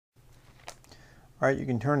All right, you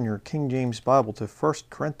can turn your King James Bible to 1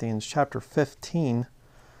 Corinthians chapter 15.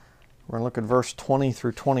 We're going to look at verse 20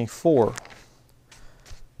 through 24.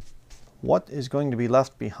 What is going to be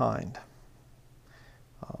left behind?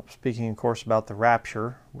 Speaking, of course, about the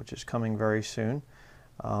rapture, which is coming very soon.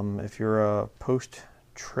 If you're a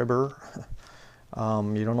post-tribber,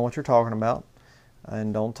 you don't know what you're talking about.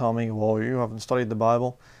 And don't tell me, well, you haven't studied the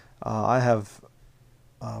Bible. I have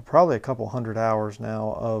probably a couple hundred hours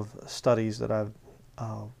now of studies that I've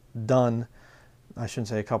done. I shouldn't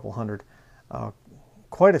say a couple hundred.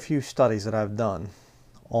 Quite a few studies that I've done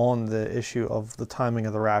on the issue of the timing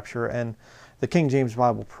of the rapture. And the King James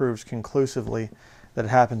Bible proves conclusively that it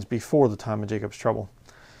happens before the time of Jacob's trouble.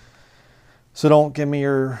 So don't give me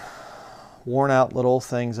your worn out little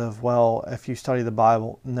things of, well, if you study the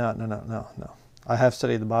Bible. No. I have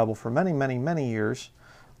studied the Bible for many years,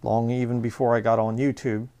 long even before I got on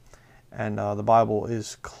YouTube. And the Bible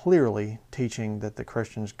is clearly teaching that the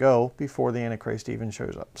Christians go before the Antichrist even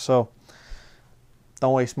shows up. So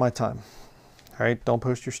don't waste my time. All right? Don't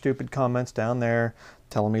post your stupid comments down there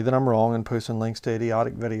telling me that I'm wrong and posting links to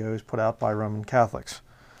idiotic videos put out by Roman Catholics.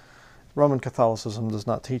 Roman Catholicism does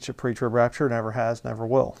not teach a pre-trib rapture, never has, never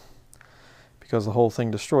will, because the whole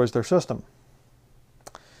thing destroys their system.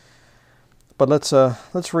 But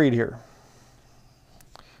let's read here.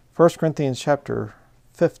 1 Corinthians chapter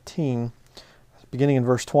 15, beginning in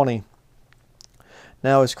verse 20.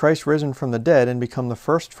 Now is Christ risen from the dead and become the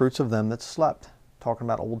first fruits of them that slept? Talking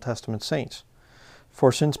about Old Testament saints.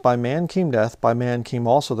 For since by man came death, by man came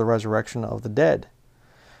also the resurrection of the dead.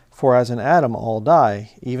 For as in Adam all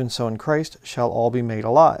die, even so in Christ shall all be made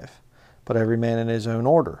alive, but every man in his own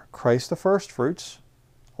order. Christ the first fruits,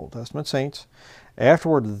 Old Testament saints,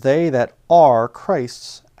 afterward they that are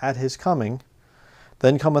Christ's at his coming.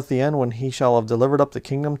 Then cometh the end, when he shall have delivered up the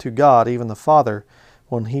kingdom to God, even the Father,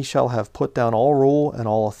 when he shall have put down all rule and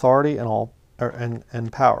all authority and all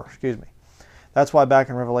and power. That's why back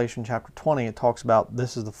in Revelation chapter 20 it talks about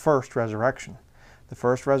this is the first resurrection. The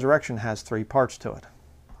first resurrection has three parts to it.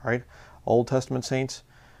 Right? Old Testament saints,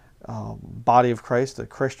 body of Christ, the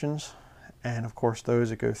Christians, and of course those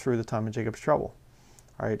that go through the time of Jacob's trouble.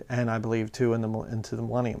 Right? And I believe too into the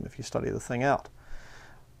millennium if you study the thing out.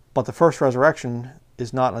 But the first resurrection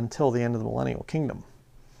is not until the end of the millennial kingdom.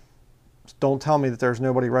 So don't tell me that there's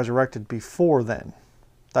nobody resurrected before then.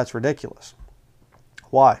 That's ridiculous.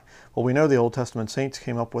 Why? Well, we know the Old Testament saints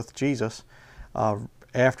came up with Jesus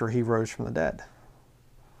after he rose from the dead.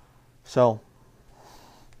 So,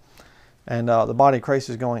 and the body of Christ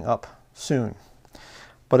is going up soon.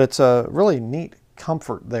 But it's a really neat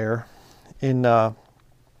comfort there in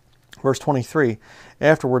verse 23.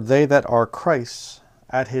 Afterward, they that are Christ's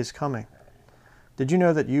at his coming. Did you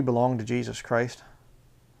know that you belong to Jesus Christ?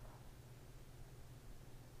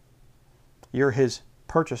 You're his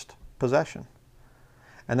purchased possession.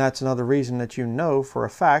 And that's another reason that you know for a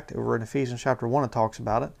fact, over in Ephesians chapter 1 it talks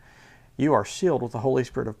about it, you are sealed with the Holy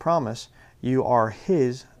Spirit of promise. You are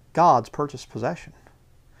God's purchased possession.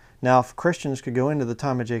 Now, if Christians could go into the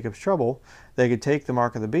time of Jacob's trouble, they could take the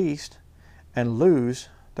mark of the beast and lose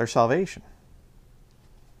their salvation.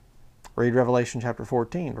 Read Revelation chapter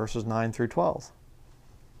 14, verses 9 through 12.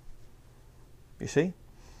 You see?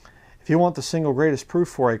 If you want the single greatest proof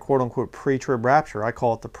for a quote-unquote pre-trib rapture, I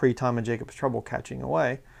call it the pre-time of Jacob's trouble catching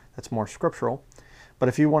away. That's more scriptural. But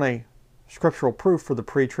if you want a scriptural proof for the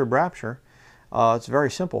pre-trib rapture, it's very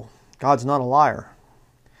simple. God's not a liar.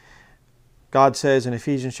 God says in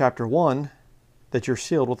Ephesians chapter 1 that you're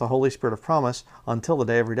sealed with the Holy Spirit of promise until the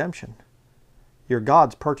day of redemption. You're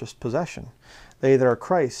God's purchased possession. They that are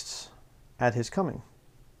Christ's at his coming.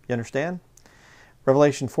 You understand?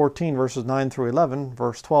 Revelation 14 verses 9 through 11,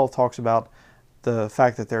 verse 12 talks about the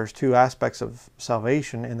fact that there's two aspects of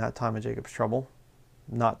salvation in that time of Jacob's trouble.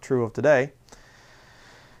 Not true of today.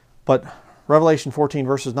 But Revelation 14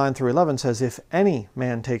 verses 9 through 11 says, if any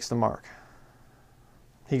man takes the mark,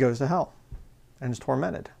 he goes to hell and is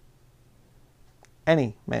tormented.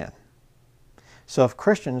 Any man. So if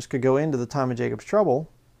Christians could go into the time of Jacob's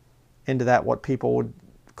trouble, into that what people would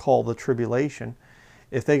call the tribulation,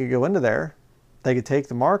 if they could go into there, they could take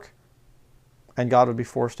the mark and God would be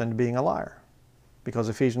forced into being a liar. Because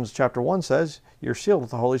Ephesians chapter 1 says, you're sealed with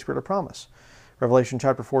the Holy Spirit of promise. Revelation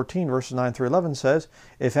chapter 14 verses 9 through 11 says,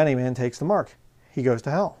 if any man takes the mark, he goes to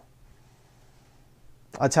hell.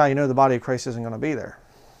 That's how you know the body of Christ isn't going to be there.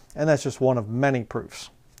 And that's just one of many proofs.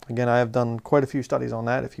 Again, I have done quite a few studies on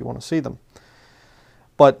that if you want to see them.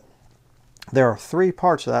 But there are three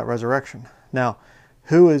parts of that resurrection. Now,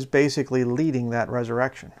 who is basically leading that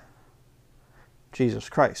resurrection? Jesus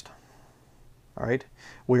Christ. All right?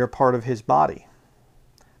 We are part of his body.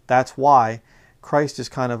 That's why Christ is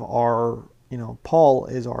kind of our, Paul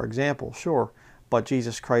is our example, sure, but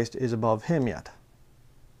Jesus Christ is above him yet.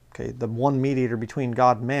 Okay, the one mediator between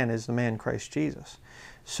God and man is the man Christ Jesus.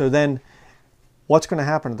 So then, what's going to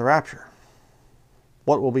happen at the rapture?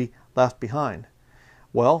 What will be left behind?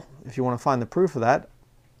 Well, if you want to find the proof of that,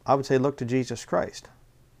 I would say look to Jesus Christ.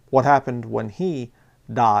 What happened when he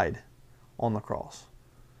died on the cross?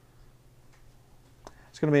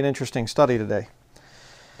 It's going to be an interesting study today.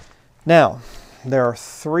 Now, there are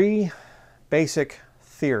 3 basic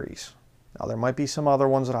theories. Now, there might be some other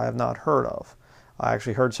ones that I have not heard of. I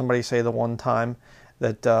actually heard somebody say the one time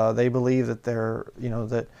that they believe that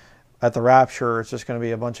that at the rapture it's just going to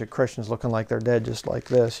be a bunch of Christians looking like they're dead, just like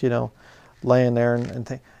this, laying there and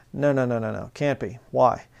think, no, can't be.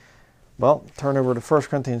 Why? Well, turn over to 1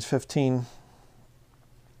 Corinthians 15,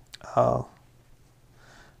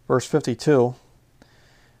 verse 52.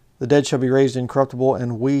 The dead shall be raised incorruptible,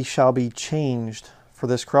 and we shall be changed. For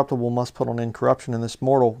this corruptible must put on incorruption, and this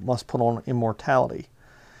mortal must put on immortality.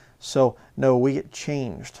 So, no, we get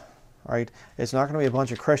changed. Right? It's not going to be a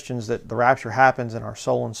bunch of Christians that the rapture happens and our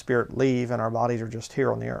soul and spirit leave and our bodies are just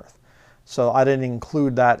here on the earth. So I didn't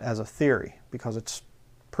include that as a theory because it's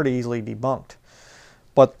pretty easily debunked.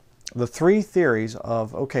 But the 3 theories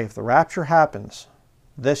of, okay, if the rapture happens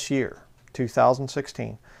this year,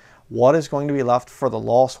 2016, what is going to be left for the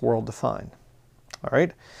lost world to find? All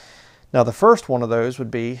right. Now, the first one of those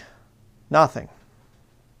would be nothing.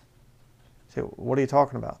 So, what are you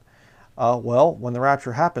talking about? Well, when the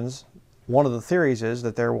rapture happens, one of the theories is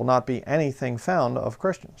that there will not be anything found of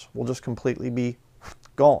Christians. We'll just completely be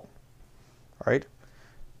gone. All right?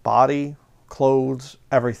 Body, clothes,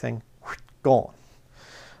 everything, gone.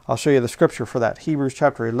 I'll show you the scripture for that. Hebrews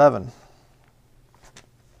chapter 11.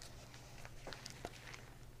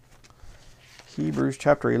 Hebrews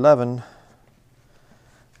chapter 11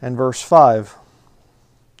 and verse 5.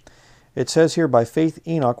 It says here, by faith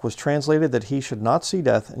Enoch was translated that he should not see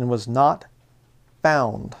death, and was not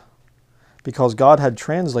found, because God had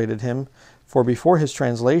translated him. For before his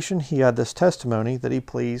translation he had this testimony, that he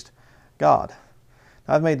pleased God.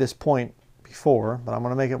 Now, I've made this point before, but I'm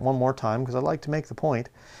going to make it one more time because I like to make the point.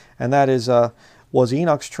 And that is, was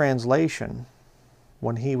Enoch's translation,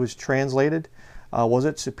 when he was translated, was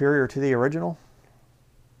it superior to the original?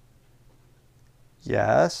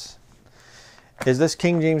 Yes. Is this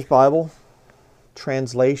King James Bible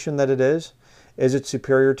translation that it is it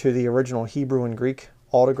superior to the original Hebrew and Greek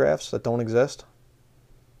autographs that don't exist?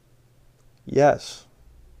 Yes.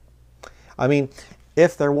 I mean,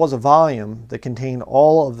 if there was a volume that contained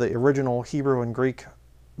all of the original Hebrew and Greek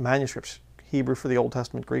manuscripts, Hebrew for the Old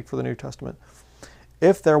Testament, Greek for the New Testament,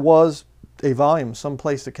 if there was a volume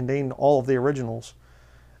someplace that contained all of the originals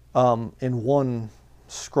in one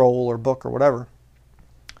scroll or book or whatever,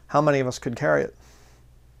 how many of us could carry it?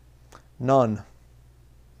 None.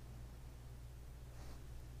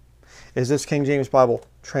 Is this King James Bible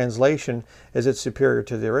translation, is it superior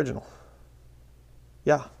to the original?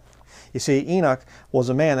 Yeah. You see, Enoch was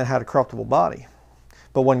a man that had a corruptible body.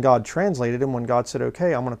 But when God translated him, when God said,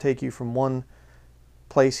 okay, I'm going to take you from one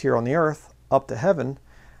place here on the earth up to heaven,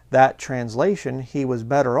 that translation, he was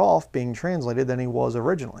better off being translated than he was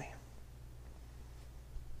originally.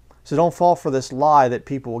 So don't fall for this lie that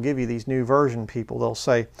people will give you, these new version people. They'll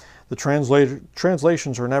say the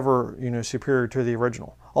translations are never, superior to the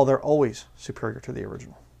original. Oh, they're always superior to the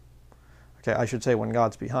original. Okay, I should say when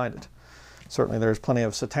God's behind it. Certainly there's plenty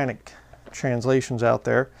of satanic translations out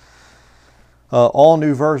there. All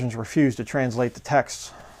new versions refuse to translate the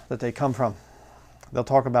texts that they come from. They'll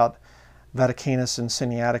talk about Vaticanus and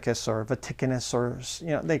Sinaiticus, or Vaticanus, or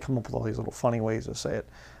they come up with all these little funny ways to say it.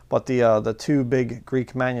 But the 2 big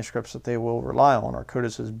Greek manuscripts that they will rely on are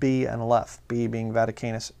codices B and Aleph. B being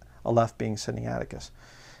Vaticanus, Aleph being Sinaiticus.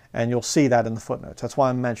 And you'll see that in the footnotes. That's why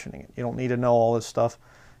I'm mentioning it. You don't need to know all this stuff,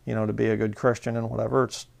 to be a good Christian and whatever.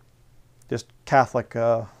 It's just Catholic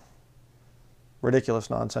ridiculous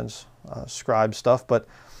nonsense, scribe stuff. But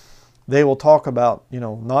they will talk about,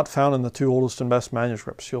 not found in the 2 oldest and best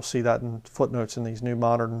manuscripts. You'll see that in footnotes in these new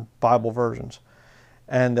modern Bible versions.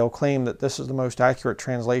 And they'll claim that this is the most accurate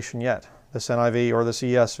translation yet, this NIV or this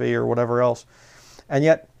ESV or whatever else. And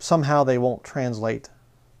yet, somehow they won't translate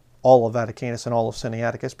all of Vaticanus and all of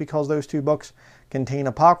Sinaiticus, because those 2 books contain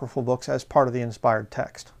apocryphal books as part of the inspired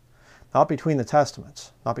text. Not between the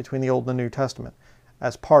Testaments, not between the Old and the New Testament,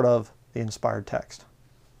 as part of the inspired text.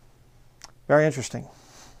 Very interesting.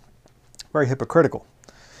 Very hypocritical.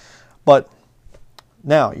 But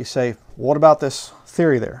now you say, what about this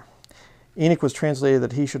theory there? Enoch was translated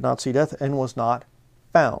that he should not see death, and was not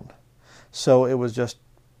found. So it was just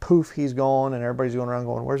poof, he's gone, and everybody's going around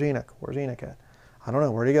going, where's Enoch? Where's Enoch at? I don't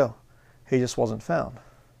know. Where'd he go? He just wasn't found.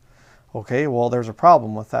 Okay, well, there's a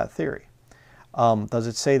problem with that theory. Does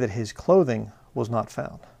it say that his clothing was not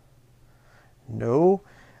found? No.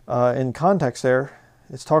 In context there,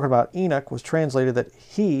 it's talking about Enoch was translated that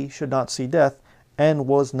he should not see death and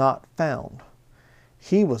was not found.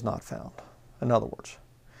 He was not found, in other words.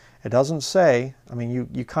 It doesn't say, I mean,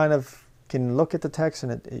 you kind of can look at the text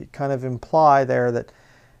and it kind of imply there that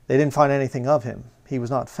they didn't find anything of him. He was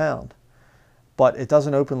not found. But it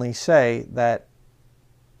doesn't openly say that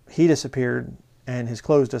he disappeared and his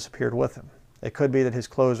clothes disappeared with him. It could be that his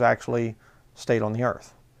clothes actually stayed on the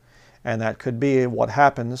earth. And that could be what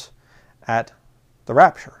happens at the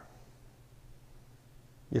rapture.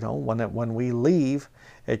 You know, when we leave,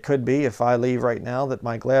 it could be, if I leave right now, that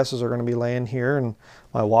my glasses are going to be laying here, and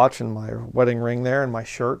my watch and my wedding ring there, and my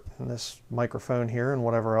shirt and this microphone here and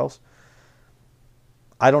whatever else.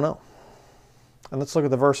 I don't know. And let's look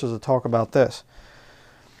at the verses that talk about this.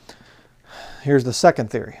 Here's the second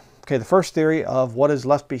theory. Okay, the first theory of what is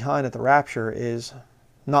left behind at the rapture is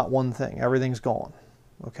not one thing. Everything's gone.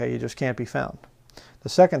 Okay, you just can't be found. The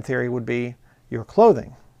second theory would be your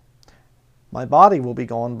clothing. My body will be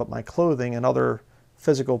gone, but my clothing and other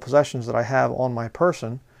physical possessions that I have on my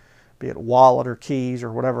person, be it wallet or keys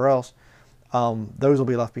or whatever else, those will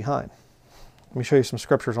be left behind. Let me show you some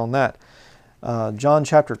scriptures on that. John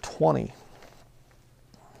chapter 20.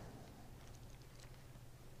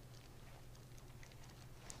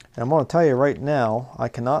 And I'm going to tell you right now, I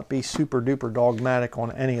cannot be super duper dogmatic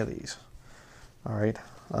on any of these. All right.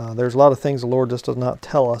 There's a lot of things the Lord just does not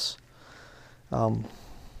tell us. And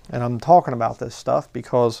I'm talking about this stuff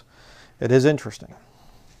because it is interesting.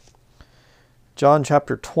 John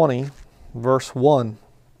chapter 20, verse 1.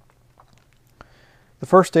 The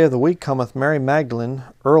first day of the week cometh Mary Magdalene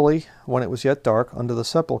early, when it was yet dark, unto the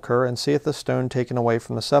sepulchre, and seeth the stone taken away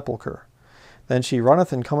from the sepulchre. Then she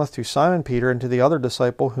runneth and cometh to Simon Peter and to the other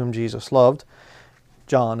disciple whom Jesus loved,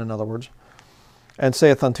 John in other words, and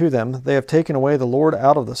saith unto them, They have taken away the Lord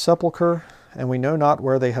out of the sepulchre, and we know not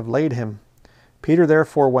where they have laid him. Peter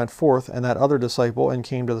therefore went forth, and that other disciple, and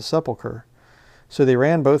came to the sepulchre. So they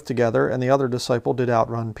ran both together, and the other disciple did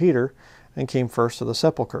outrun Peter, and came first to the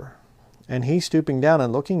sepulchre. And he, stooping down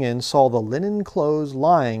and looking in, saw the linen clothes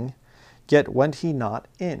lying, yet went he not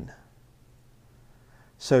in.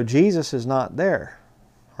 So Jesus is not there,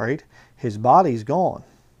 right? His body's gone.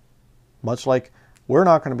 Much like we're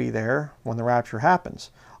not going to be there when the rapture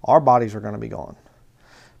happens. Our bodies are going to be gone.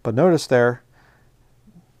 But notice there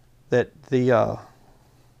that the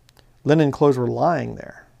linen clothes were lying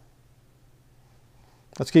there.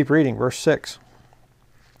 Let's keep reading. Verse 6.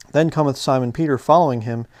 Then cometh Simon Peter following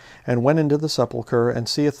him, and went into the sepulchre, and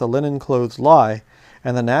seeth the linen clothes lie,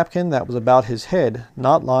 and the napkin that was about his head,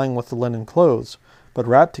 not lying with the linen clothes, but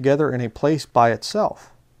wrapped together in a place by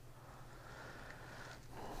itself.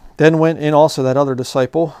 Then went in also that other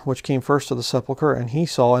disciple, which came first to the sepulchre, and he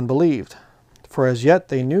saw and believed. For as yet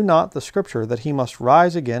they knew not the scripture, that he must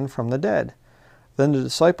rise again from the dead. Then the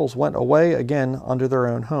disciples went away again unto their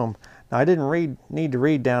own home. Now I didn't need to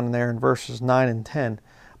read down in there in verses 9 and 10,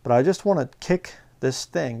 but I just want to kick this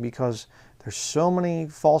thing because there's so many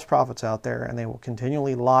false prophets out there, and they will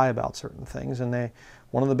continually lie about certain things. And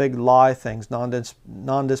one of the big lie things,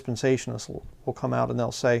 non-dispensationalists will come out and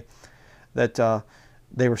they'll say that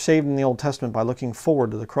they were saved in the Old Testament by looking forward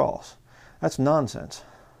to the cross. That's nonsense.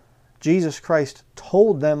 Jesus Christ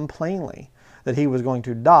told them plainly that he was going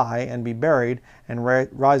to die and be buried and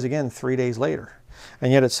rise again 3 days later.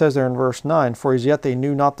 And yet it says there in verse 9, For as yet they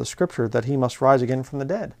knew not the scripture, that he must rise again from the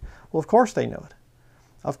dead. Well, of course they know it.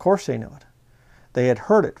 Of course they know it. They had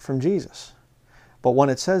heard it from Jesus. But when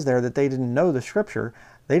it says there that they didn't know the scripture,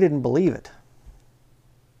 they didn't believe it.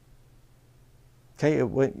 Okay, it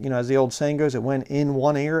went, as the old saying goes, it went in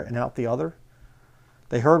one ear and out the other.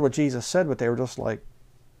 They heard what Jesus said, but they were just like,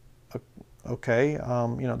 okay,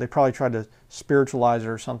 they probably tried to spiritualize it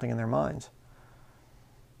or something in their minds.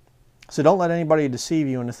 So don't let anybody deceive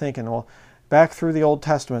you into thinking, well, back through the Old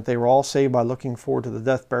Testament, they were all saved by looking forward to the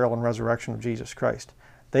death, burial, and resurrection of Jesus Christ.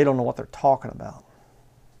 They don't know what they're talking about.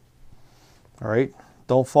 All right?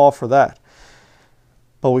 Don't fall for that.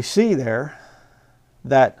 But we see there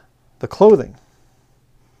that the clothing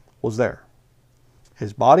was there.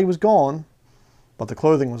 His body was gone, but the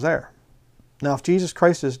clothing was there. Now, if Jesus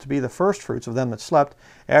Christ is to be the first fruits of them that slept,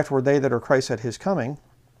 afterward they that are Christ at his coming,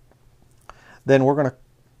 then we're going to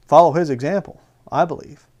follow his example, I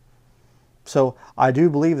believe. So I do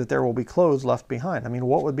believe that there will be clothes left behind. I mean,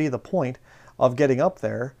 what would be the point of getting up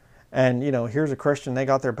there and, here's a Christian, they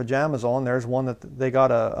got their pajamas on. There's one that they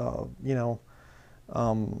got a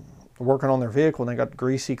working on their vehicle and they got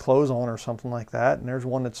greasy clothes on or something like that, and there's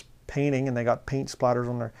one that's painting and they got paint splatters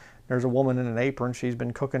on there's a woman in an apron, she's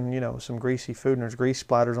been cooking, some greasy food and there's grease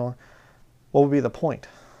splatters on. What would be the point?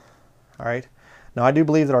 All right. Now, I do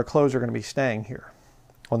believe that our clothes are going to be staying here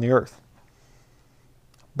on the earth.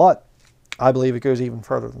 But I believe it goes even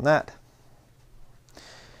further than that.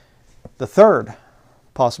 The third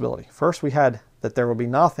possibility. First, we had that there will be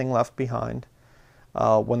nothing left behind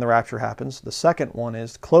when the rapture happens. The second one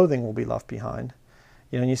is clothing will be left behind.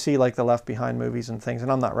 And you see like the Left Behind movies and things,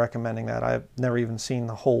 and I'm not recommending that. I've never even seen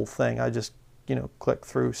the whole thing. I just, click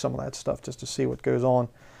through some of that stuff just to see what goes on.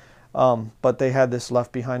 But they had this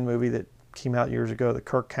Left Behind movie that came out years ago that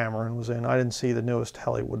Kirk Cameron was in. I didn't see the newest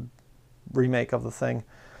Hollywood remake of the thing.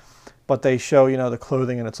 But they show, the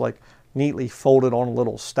clothing, and it's like neatly folded on a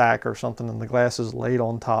little stack or something, and the glass is laid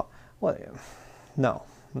on top. Well, no.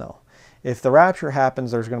 If the rapture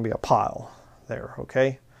happens, there's going to be a pile there,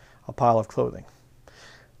 okay? A pile of clothing.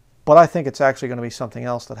 But I think it's actually going to be something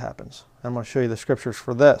else that happens. I'm going to show you the scriptures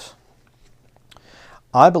for this.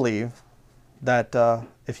 I believe that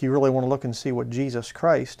if you really want to look and see what Jesus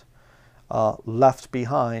Christ left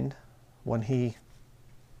behind when he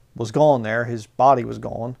was gone there, his body was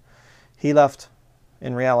gone, he left,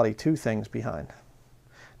 in reality, two things behind.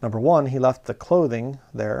 Number one, he left the clothing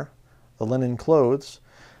there, the linen clothes,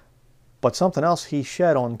 but something else he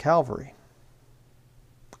shed on Calvary.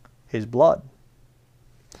 His blood.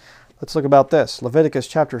 Let's look about this. Leviticus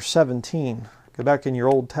chapter 17. Go back in your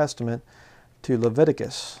Old Testament to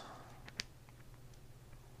Leviticus.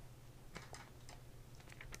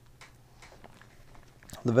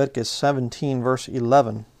 Leviticus 17 verse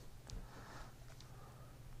 11. It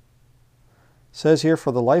says here,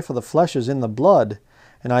 "For the life of the flesh is in the blood,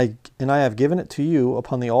 and I have given it to you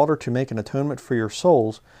upon the altar to make an atonement for your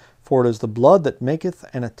souls, for it is the blood that maketh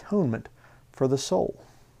an atonement for the soul."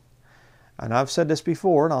 And I've said this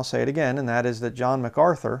before, and I'll say it again, and that is that John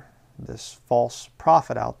MacArthur, this false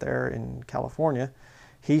prophet out there in California,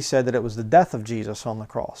 he said that it was the death of Jesus on the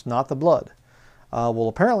cross, not the blood. Well,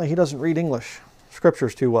 apparently he doesn't read English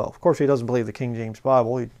scriptures too well. Of course, he doesn't believe the King James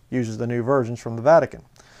Bible. He uses the new versions from the Vatican.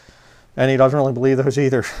 And he doesn't really believe those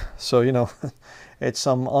either. So, it's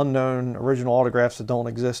some unknown original autographs that don't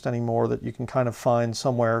exist anymore that you can kind of find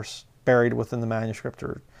somewhere buried within the manuscript,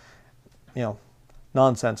 or,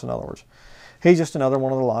 nonsense, in other words. He's just another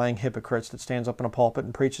one of the lying hypocrites that stands up in a pulpit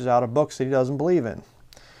and preaches out of books that he doesn't believe in.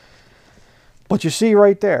 But you see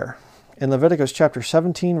right there, in Leviticus chapter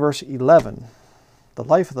 17, verse 11, the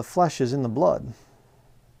life of the flesh is in the blood.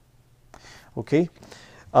 Okay?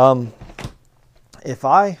 If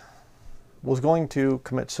I was going to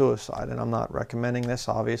commit suicide, and I'm not recommending this,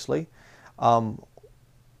 obviously, and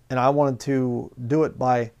I wanted to do it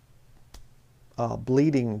by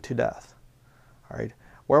bleeding to death, all right,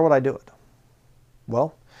 where would I do it?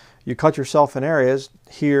 Well, you cut yourself in areas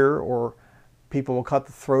here, or people will cut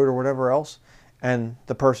the throat or whatever else, and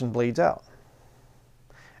the person bleeds out.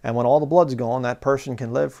 And when all the blood's gone, that person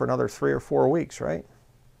can live for another 3 or 4 weeks, right?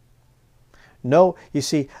 No, you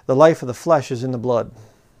see, the life of the flesh is in the blood.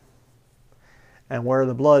 And where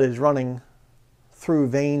the blood is running through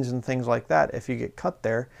veins and things like that, if you get cut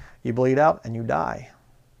there, you bleed out and you die.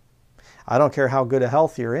 I don't care how good a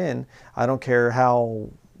health you're in. I don't care how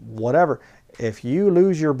whatever. If you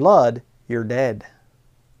lose your blood, you're dead.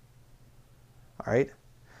 All right?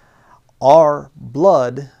 Our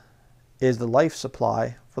blood is the life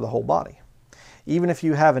supply for the whole body. Even if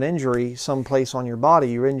you have an injury someplace on your body,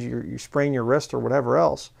 you sprain your wrist or whatever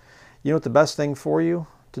else, you know what the best thing for you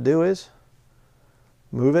to do is?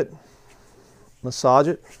 Move it, massage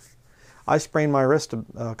it. I sprained my wrist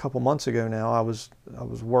a couple months ago now. I was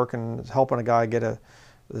working, helping a guy get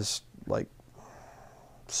this like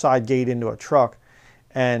side gate into a truck,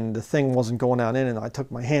 and the thing wasn't going down in, and I took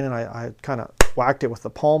my hand and I kind of whacked it with the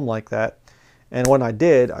palm like that, and when I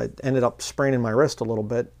did, I ended up spraining my wrist a little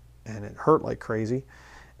bit, and it hurt like crazy.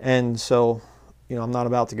 And so, I'm not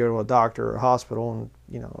about to go to a doctor or a hospital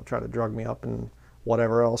and try to drug me up and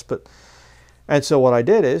whatever else, and so what I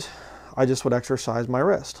did is I just would exercise my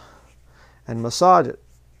wrist and massage it,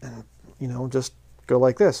 and just go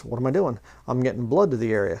like this. What am I doing? I'm getting blood to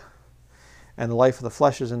the area, and the life of the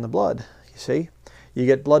flesh is in the blood. You see, you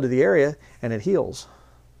get blood to the area and it heals.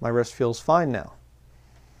 My wrist feels fine now.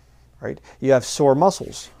 Right? You have sore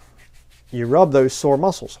muscles. You rub those sore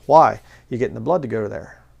muscles. Why? You're getting the blood to go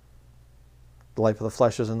there. The life of the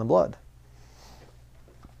flesh is in the blood.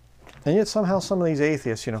 And yet somehow some of these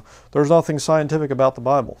atheists, there's nothing scientific about the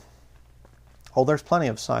Bible. Oh, there's plenty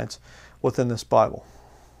of science within this Bible.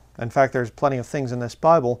 In fact, there's plenty of things in this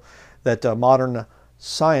Bible that modern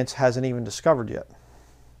science hasn't even discovered yet.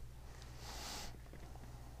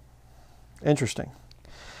 Interesting.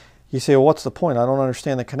 You say, well, what's the point? I don't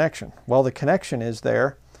understand the connection. Well, the connection is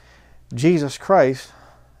there. Jesus Christ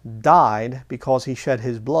died because he shed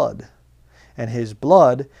his blood. And his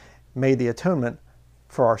blood made the atonement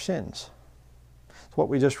for our sins. It's what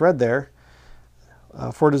we just read there.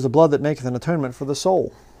 For it is the blood that maketh an atonement for the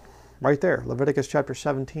soul. Right there, Leviticus chapter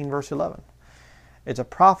 17, verse 11. It's a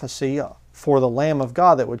prophecy for the Lamb of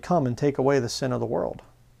God that would come and take away the sin of the world.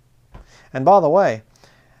 And by the way,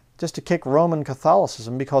 just to kick Roman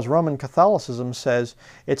Catholicism, because Roman Catholicism says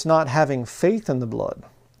it's not having faith in the blood,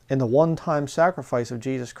 in the one-time sacrifice of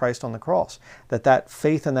Jesus Christ on the cross, that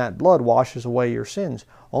faith in that blood washes away your sins.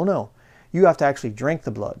 Oh no, you have to actually drink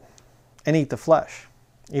the blood and eat the flesh.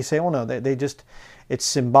 You say, oh no, it's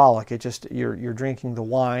symbolic. You're drinking the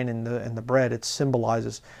wine and the bread. It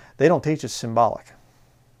symbolizes. They don't teach it's symbolic.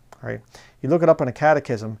 Right? You look it up in a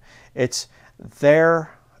catechism. It's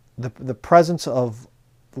there, the presence of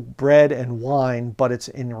bread and wine, but it's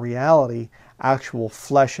in reality actual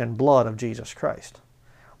flesh and blood of Jesus Christ.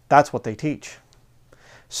 That's what they teach.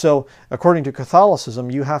 So according to Catholicism,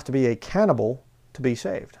 you have to be a cannibal to be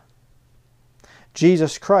saved.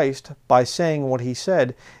 Jesus Christ, by saying what he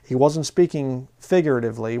said, he wasn't speaking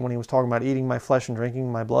figuratively when he was talking about eating my flesh and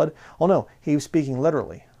drinking my blood. Oh no, he was speaking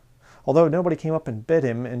literally. Although nobody came up and bit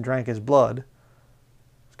him and drank his blood.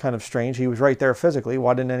 It's kind of strange. He was right there physically.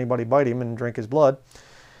 Why didn't anybody bite him and drink his blood?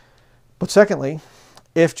 But secondly,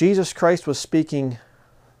 if Jesus Christ was speaking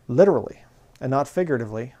literally and not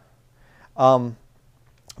figuratively, then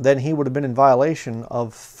he would have been in violation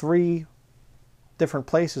of 3 different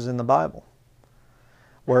places in the Bible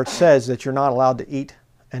where it says that you're not allowed to eat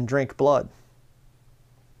and drink blood.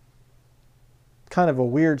 Kind of a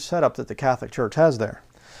weird setup that the Catholic Church has there.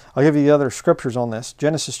 I'll give you the other scriptures on this.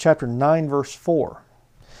 Genesis chapter 9, verse 4.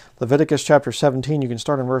 Leviticus chapter 17, you can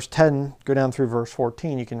start in verse 10, go down through verse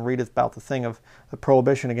 14. You can read about the thing of the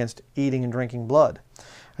prohibition against eating and drinking blood.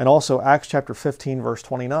 And also Acts chapter 15, verse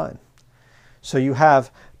 29. So you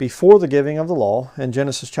have before the giving of the law in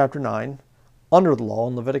Genesis chapter 9, under the law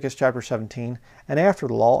in Leviticus chapter 17, and after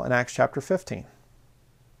the law in Acts chapter 15.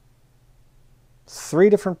 3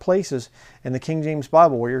 different places in the King James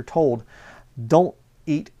Bible where you're told, don't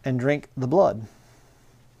eat and drink the blood.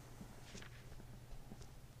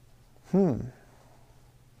 And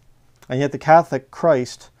yet the Catholic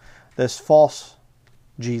Christ, this false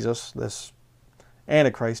Jesus, this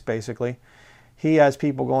Antichrist basically, he has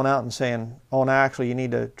people going out and saying, oh, no, actually you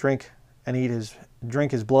need to drink his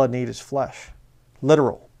blood and eat his flesh.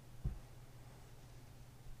 Literal.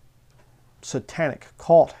 Satanic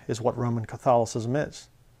cult is what Roman Catholicism is.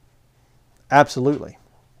 Absolutely.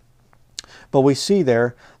 But we see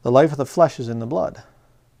there, the life of the flesh is in the blood.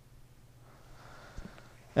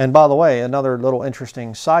 And by the way, another little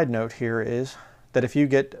interesting side note here is that if you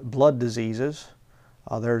get blood diseases,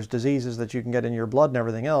 there's diseases that you can get in your blood and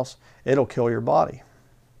everything else, it'll kill your body.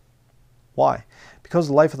 Why? Because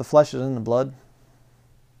the life of the flesh is in the blood.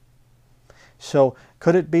 So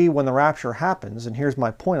could it be when the rapture happens, and here's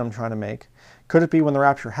my point I'm trying to make, could it be when the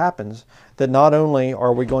rapture happens that not only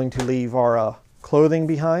are we going to leave our clothing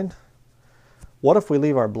behind, what if we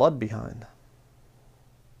leave our blood behind?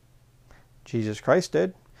 Jesus Christ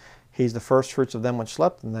did. He's the first fruits of them which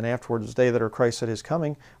slept, and then afterwards, they that are Christ at his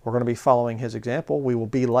coming, we're going to be following his example. We will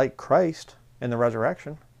be like Christ in the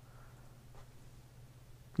resurrection.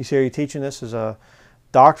 You say, are you teaching this as a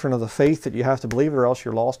doctrine of the faith that you have to believe it or else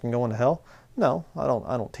you're lost and going to hell? No, I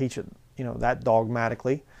don't teach it, that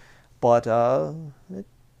dogmatically, but it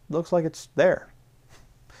looks like it's there.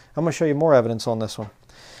 I'm going to show you more evidence on this one.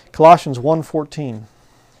 Colossians 1:14.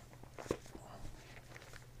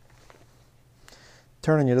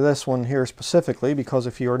 Turning you to this one here specifically, because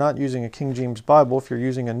if you are not using a King James Bible, if you're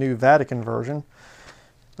using a New Vatican version,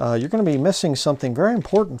 you're going to be missing something very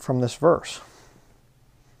important from this verse.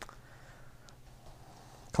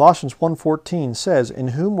 Colossians 1:14 says, in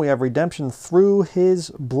whom we have redemption through his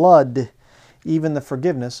blood, even the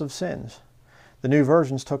forgiveness of sins. The new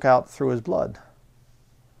versions took out through his blood.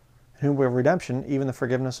 In whom we have redemption, even the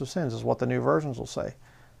forgiveness of sins, is what the new versions will say.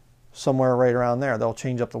 Somewhere right around there. They'll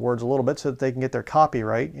change up the words a little bit so that they can get their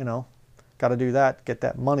copyright, Got to do that, get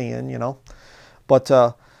that money in,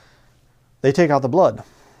 But they take out the blood.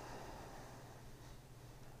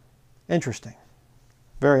 Interesting.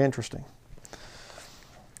 Very interesting.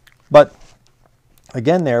 But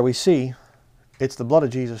again there we see it's the blood of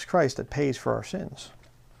Jesus Christ that pays for our sins.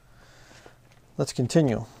 Let's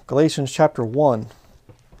continue. Galatians chapter 1.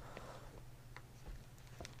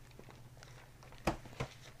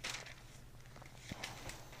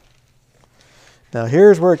 Now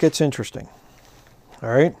here's where it gets interesting. All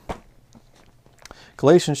right.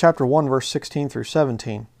 Galatians chapter 1, verse 16 through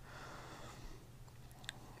 17.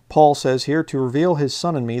 Paul says here, to reveal his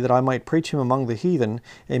Son in me, that I might preach him among the heathen,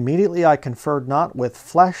 immediately I conferred not with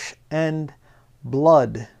flesh and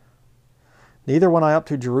blood. Neither went I up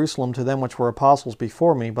to Jerusalem to them which were apostles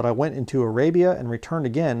before me, but I went into Arabia and returned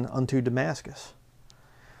again unto Damascus.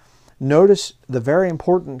 Notice the very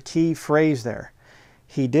important key phrase there.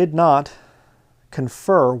 He did not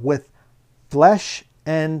confer with flesh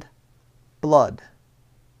and blood.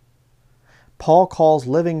 Paul calls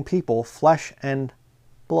living people flesh and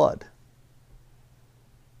blood.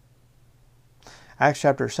 Acts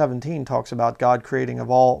chapter 17 talks about God creating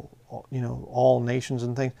of all nations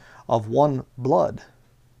and things of one blood.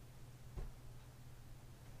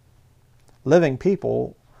 Living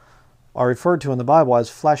people are referred to in the Bible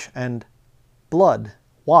as flesh and blood.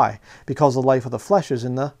 Why? Because the life of the flesh is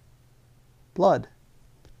in the blood.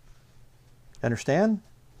 Understand?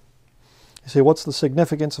 You say, what's the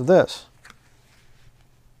significance of this?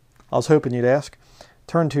 I was hoping you'd ask.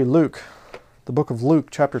 Turn to Luke, the book of Luke,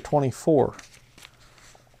 chapter 24.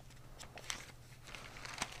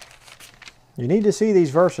 You need to see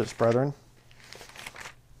these verses, brethren.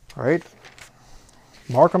 All right?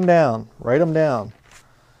 Mark them down. Write them down.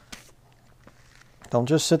 Don't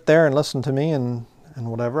just sit there and listen to me and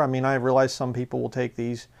whatever. I mean, I realize some people will take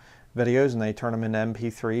these videos and they turn them into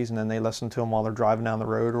MP3s and then they listen to them while they're driving down the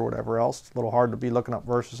road or whatever else. It's a little hard to be looking up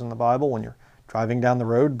verses in the Bible when you're driving down the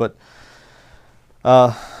road, but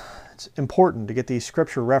it's important to get these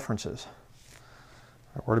scripture references.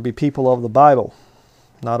 We're to be people of the Bible,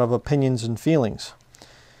 not of opinions and feelings.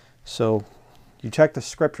 So you check the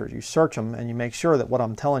scriptures, you search them, and you make sure that what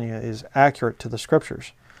I'm telling you is accurate to the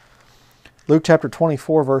scriptures. Luke chapter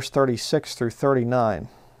 24, verse 36 through 39.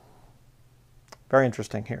 Very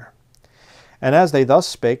interesting here. And as they thus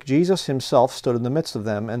spake, Jesus himself stood in the midst of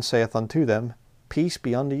them, and saith unto them, Peace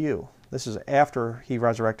be unto you. This is after he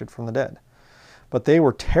resurrected from the dead. But they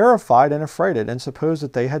were terrified and affrighted, and supposed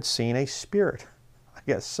that they had seen a spirit. I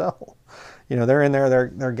guess so. You know, they're in there,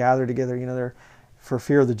 they're gathered together, you know, they're for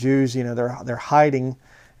fear of the Jews, you know, they're hiding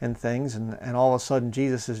and things, and all of a sudden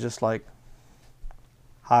Jesus is just like,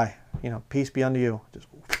 hi, you know, peace be unto you. Just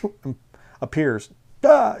appears.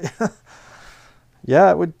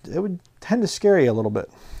 Yeah, it would tend to scare you a little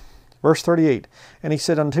bit. Verse 38, and he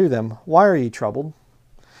said unto them, Why are ye troubled?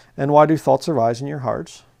 And why do thoughts arise in your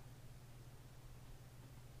hearts?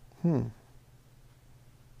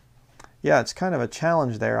 Yeah, it's kind of a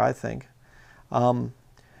challenge there, I think.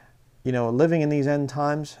 You know, living in these end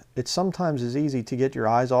times, it sometimes is easy to get your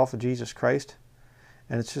eyes off of Jesus Christ.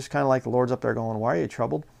 And it's just kind of like the Lord's up there going, why are you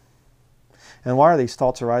troubled? And why are these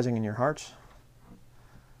thoughts arising in your hearts?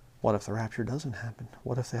 What if the rapture doesn't happen?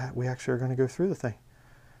 What if we actually are going to go through the thing?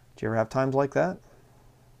 Do you ever have times like that?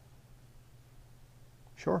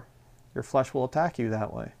 Sure. Your flesh will attack you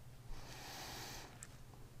that way.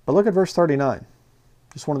 But look at verse 39.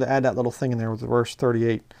 Just wanted to add that little thing in there with verse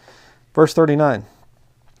 38. Verse 39.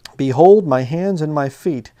 Behold my hands and my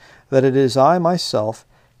feet, that it is I myself.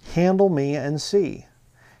 Handle me and see.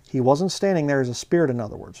 He wasn't standing there as a spirit, in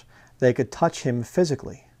other words. They could touch him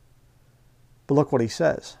physically. But look what he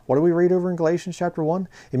says. What do we read over in Galatians chapter 1?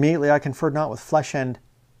 Immediately I conferred not with flesh and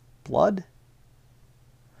blood.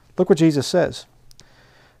 Look what Jesus says.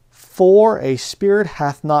 For a spirit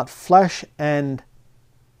hath not flesh and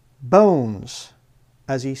bones,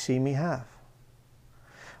 as ye see me have.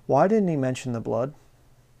 Why didn't he mention the blood?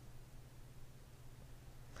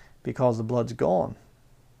 Because the blood's gone.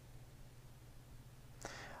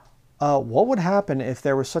 What would happen if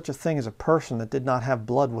there was such a thing as a person that did not have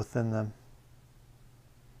blood within them?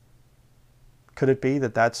 Could it be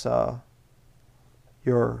that that's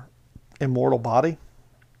your immortal body?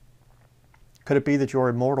 Could it be that your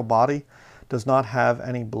immortal body does not have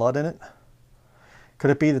any blood in it?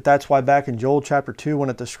 Could it be that that's why back in Joel chapter 2, when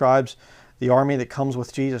it describes the army that comes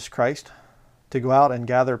with Jesus Christ to go out and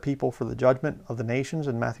gather people for the judgment of the nations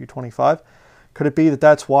in Matthew 25, could it be that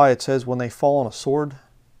that's why it says when they fall on a sword,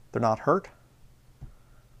 they're not hurt?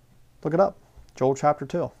 Look it up. Joel chapter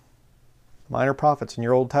 2. Minor prophets in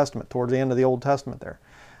your Old Testament, towards the end of the Old Testament there.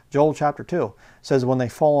 Joel chapter 2 says when they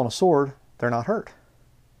fall on a sword, they're not hurt.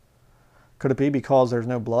 Could it be because there's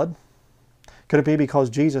no blood? Could it be because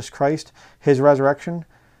Jesus Christ, his resurrection,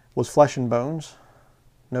 was flesh and bones,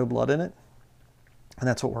 no blood in it? And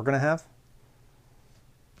that's what we're going to have?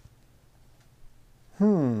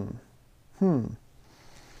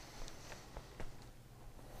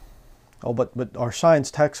 Oh, but our science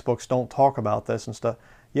textbooks don't talk about this and stuff.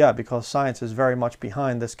 Yeah, because science is very much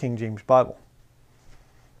behind this King James Bible.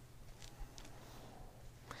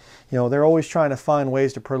 You know, they're always trying to find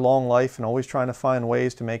ways to prolong life and always trying to find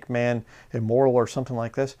ways to make man immortal or something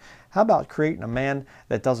like this. How about creating a man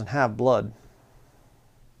that doesn't have blood?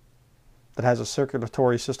 That has a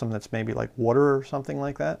circulatory system that's maybe like water or something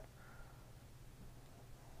like that?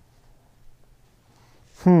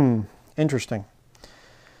 Interesting.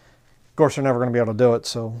 Of course, they're never going to be able to do it,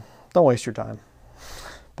 so don't waste your time.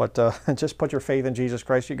 But just put your faith in Jesus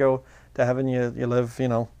Christ. You go to heaven, you live, you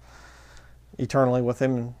know, eternally with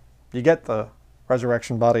him, and you get the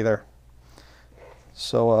resurrection body there.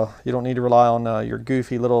 So you don't need to rely on your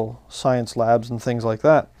goofy little science labs and things like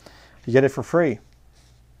that. You get it for free.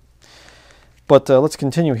 But let's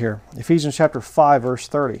continue here. Ephesians chapter 5, verse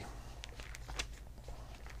 30.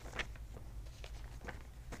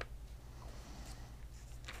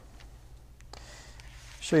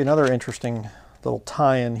 Show you another interesting little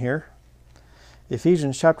tie-in here.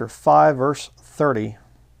 Ephesians chapter 5, verse 30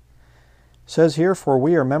 says here, "For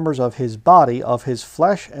we are members of his body, of his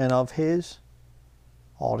flesh, and of his,"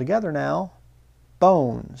 all together now,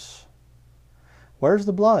 "bones." Where's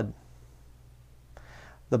the blood?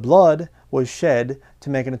 The blood was shed to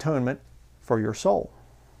make an atonement for your soul.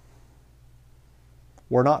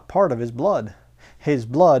 We're not part of his blood. His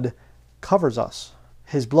blood covers us.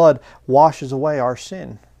 His blood washes away our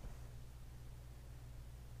sin.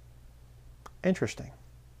 Interesting.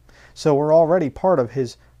 So we're already part of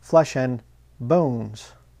his flesh and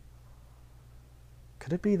bones.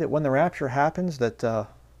 Could it be that when the rapture happens that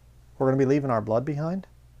we're going to be leaving our blood behind?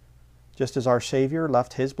 Just as our Savior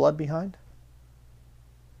left his blood behind?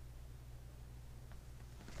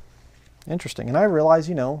 Interesting. And I realize,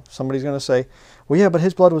 you know, somebody's going to say, well, yeah, but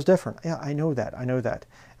his blood was different. Yeah, I know that. I know that.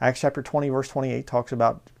 Acts chapter 20, verse 28 talks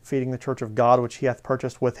about feeding the church of God, which he hath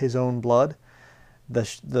purchased with his own blood.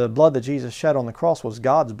 The blood that Jesus shed on the cross was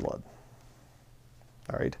God's blood.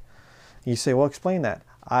 All right. You say, well, explain that.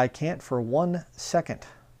 I can't for 1 second.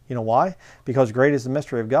 You know why? Because great is the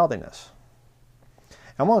mystery of godliness.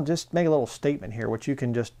 I'm going to just make a little statement here, which you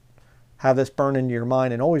can just have this burn into your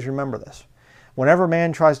mind and always remember this. Whenever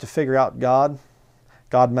man tries to figure out God,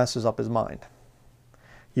 God messes up his mind.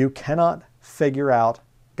 You cannot figure out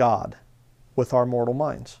God with our mortal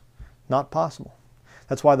minds. Not possible.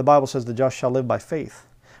 That's why the Bible says the just shall live by faith.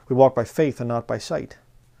 We walk by faith and not by sight.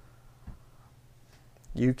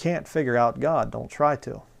 You can't figure out God. Don't try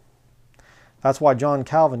to. That's why John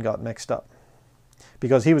Calvin got mixed up.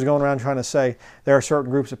 Because he was going around trying to say there are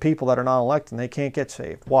certain groups of people that are not elected and they can't get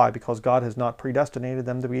saved. Why? Because God has not predestinated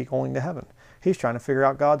them to be going to heaven. He's trying to figure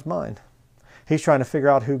out God's mind. He's trying to figure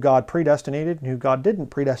out who God predestinated and who God didn't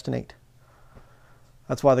predestinate.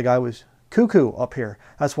 That's why the guy was cuckoo up here.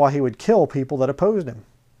 That's why he would kill people that opposed him.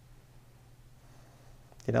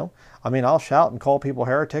 You know, I mean, I'll shout and call people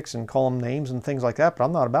heretics and call them names and things like that, but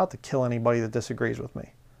I'm not about to kill anybody that disagrees with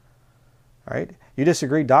me. All right? You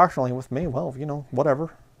disagree doctrinally with me, well, you know,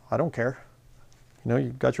 whatever. I don't care. You know,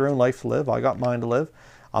 you've got your own life to live. I got mine to live.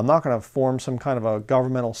 I'm not going to form some kind of a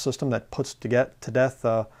governmental system that puts to death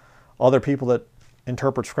other people that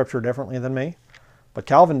interpret Scripture differently than me. But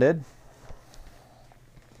Calvin did.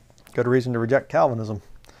 Good reason to reject Calvinism.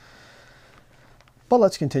 But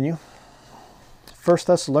let's continue. 1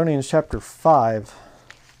 Thessalonians chapter 5,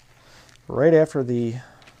 right after one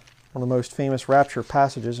of the most famous rapture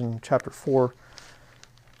passages in chapter 4,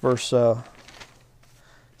 verse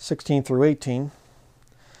 16 through 18.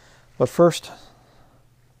 But 1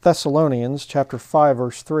 Thessalonians chapter 5,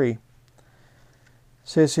 verse 3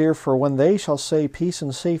 says here, "For when they shall say peace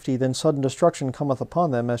and safety, then sudden destruction cometh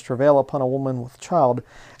upon them, as travail upon a woman with child,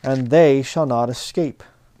 and they shall not escape."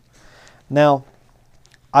 Now,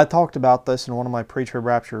 I talked about this in one of my pre-trib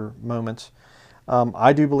rapture moments.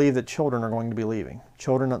 I do believe that children are going to be leaving.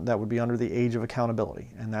 Children that would be under the age of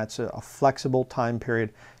accountability. And that's a flexible time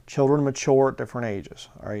period. Children mature at different ages.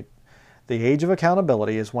 All right. The age of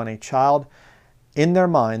accountability is when a child, in their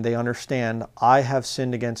mind, they understand, I have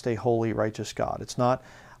sinned against a holy, righteous God. It's not,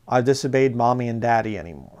 I've disobeyed mommy and daddy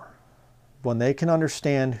anymore. When they can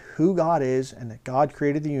understand who God is and that God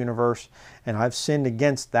created the universe and I've sinned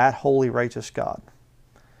against that holy, righteous God.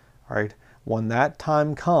 All right. When that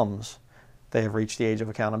time comes, they have reached the age of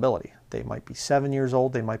accountability. They might be 7 years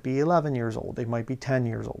old. They might be 11 years old. They might be 10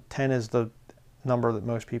 years old. 10 is the number that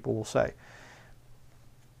most people will say.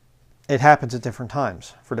 It happens at different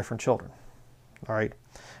times for different children. All right.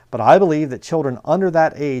 But I believe that children under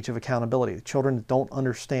that age of accountability, the children that don't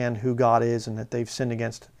understand who God is and that they've sinned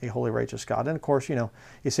against a holy, righteous God. And of course, you know,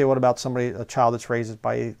 you say, what about a child that's raised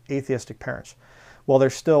by atheistic parents? Well,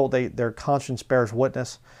 their conscience bears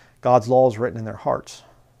witness. God's law is written in their hearts.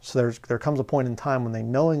 So there comes a point in time when they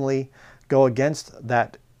knowingly go against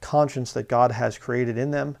that conscience that God has created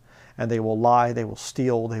in them, and they will lie, they will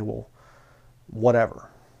steal, they will whatever.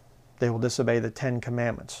 They will disobey the 10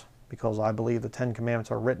 Commandments, because I believe the 10 Commandments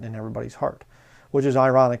are written in everybody's heart, which is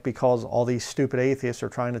ironic because all these stupid atheists are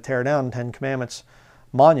trying to tear down 10 Commandments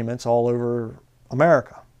monuments all over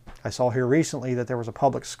America. I saw here recently that there was a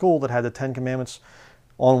public school that had the 10 Commandments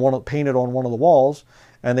painted on one of the walls,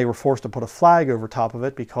 and they were forced to put a flag over top of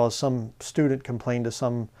it because some student complained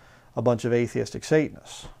to a bunch of atheistic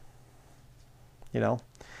Satanists. You know,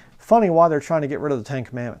 funny why they're trying to get rid of the 10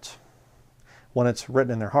 Commandments when it's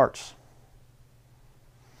written in their hearts.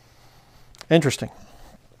 Interesting.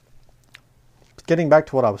 Getting back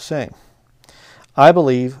to what I was saying, I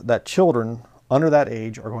believe that children under that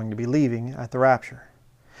age are going to be leaving at the rapture.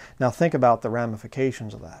 Now think about the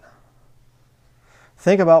ramifications of that.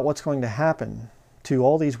 Think about what's going to happen to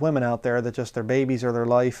all these women out there that just their babies are their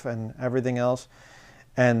life and everything else.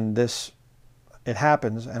 And it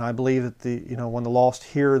happens, and I believe that when the lost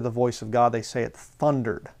hear the voice of God, they say it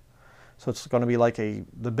thundered. So it's going to be like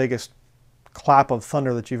the biggest clap of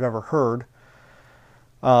thunder that you've ever heard.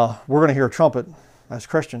 We're going to hear a trumpet as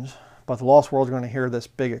Christians, but the lost world is going to hear this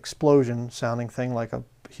big explosion sounding thing like a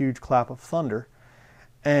huge clap of thunder,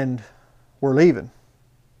 and we're leaving.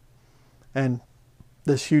 And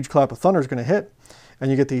this huge clap of thunder is going to hit,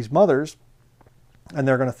 and you get these mothers, and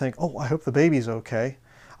they're going to think, oh, I hope the baby's okay.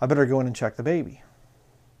 I better go in and check the baby.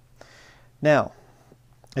 Now,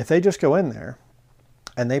 if they just go in there,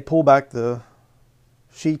 and they pull back the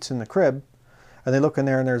sheets in the crib, and they look in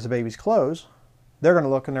there and there's the baby's clothes, they're going to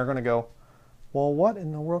look and they're going to go, well, what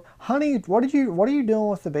in the world? Honey, what are you doing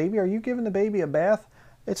with the baby? Are you giving the baby a bath?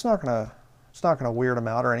 It's not going to weird them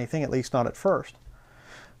out or anything, at least not at first.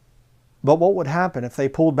 But what would happen if they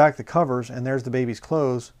pulled back the covers and there's the baby's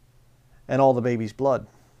clothes and all the baby's blood?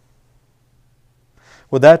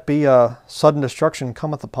 Would that be a sudden destruction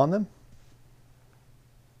cometh upon them?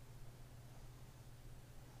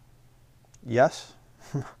 Yes,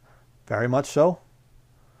 very much so.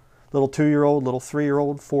 Little 2-year-old, little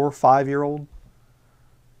 3-year-old, 4 or 5-year-old.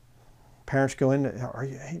 Parents go in,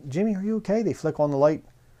 hey, Jimmy, are you okay? They flick on the light,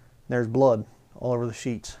 and there's blood all over the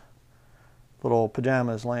sheets. Little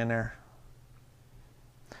pajamas laying there.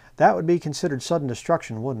 That would be considered sudden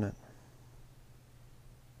destruction, wouldn't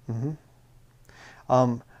it?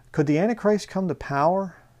 Could the Antichrist come to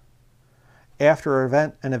power after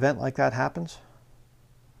an event like that happens?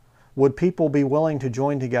 Would people be willing to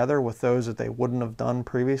join together with those that they wouldn't have done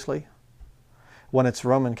previously? When it's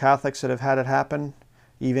Roman Catholics that have had it happen,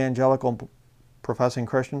 evangelical professing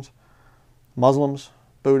Christians, Muslims,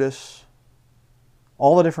 Buddhists,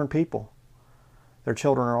 all the different people, their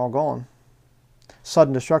children are all gone.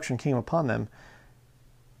 Sudden destruction came upon them,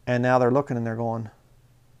 and now they're looking and they're going,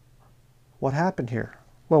 what happened here?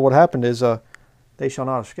 Well, what happened is they shall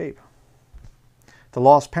not escape. The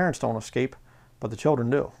lost parents don't escape, but the children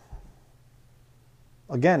do.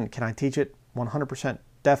 Again, can I teach it 100%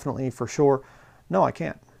 definitely for sure? No, I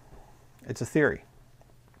can't. It's a theory.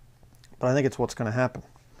 But I think it's what's going to happen.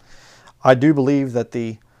 I do believe that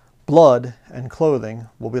the blood and clothing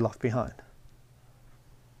will be left behind.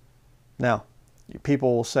 Now,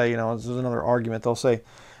 people will say, this is another argument. They'll say,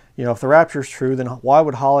 if the rapture is true, then why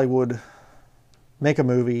would Hollywood make a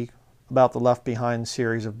movie about the Left Behind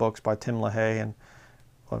series of books by Tim LaHaye and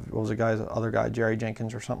what was the other guy, Jerry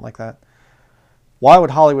Jenkins or something like that? Why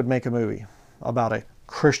would Hollywood make a movie about a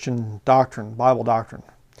Christian doctrine, Bible doctrine?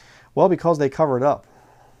 Well, because they cover it up.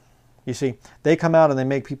 You see, they come out and they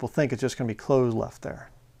make people think it's just going to be clothes left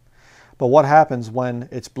there. But what happens when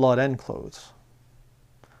it's blood and clothes?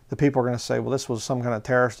 The people are going to say, well, this was some kind of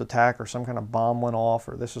terrorist attack or some kind of bomb went off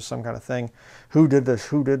or this was some kind of thing. Who did this?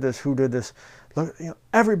 Who did this? Who did this? Look,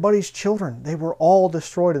 everybody's children, they were all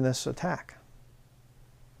destroyed in this attack.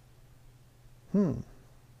 You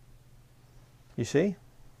see?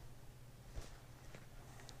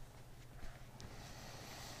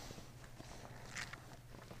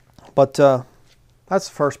 But that's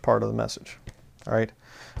the first part of the message. All right.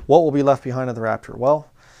 What will be left behind at the rapture? Well,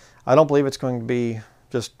 I don't believe it's going to be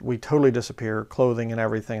just we totally disappear, clothing and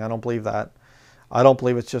everything. I don't believe that. I don't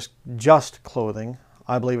believe it's just clothing.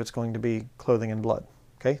 I believe it's going to be clothing and blood.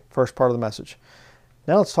 Okay, first part of the message.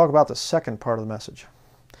 Now let's talk about the second part of the message.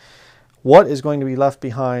 What is going to be left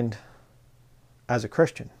behind as a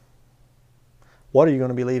Christian? What are you going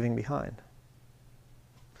to be leaving behind?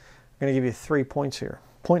 I'm going to give you 3 points here.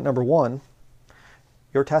 Point number 1,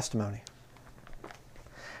 your testimony.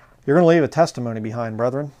 You're going to leave a testimony behind,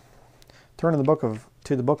 brethren. Turn to the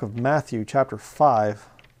book of Matthew, chapter 5.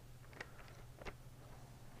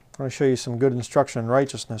 I'm going to show you some good instruction in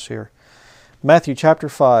righteousness here. Matthew chapter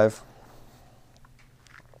 5,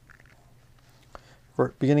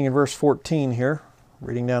 beginning in verse 14 here,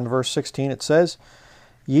 reading down to verse 16, it says,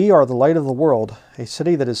 Ye are the light of the world. A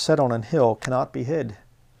city that is set on an hill cannot be hid.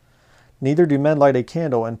 Neither do men light a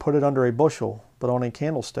candle and put it under a bushel, but on a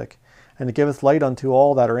candlestick, and it giveth light unto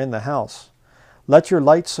all that are in the house. Let your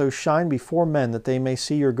light so shine before men that they may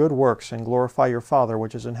see your good works and glorify your Father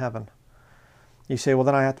which is in heaven. You say, well,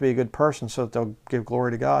 then I have to be a good person so that they'll give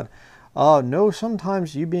glory to God. No,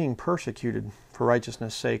 sometimes you being persecuted for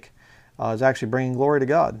righteousness' sake is actually bringing glory to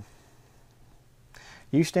God.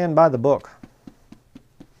 You stand by the book.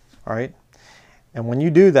 All right? And when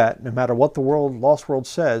you do that, no matter what the lost world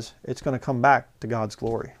says, it's going to come back to God's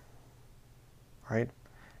glory. All right?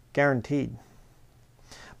 Guaranteed.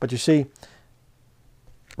 But you see,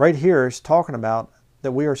 right here is talking about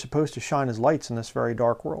that we are supposed to shine as lights in this very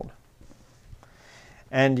dark world.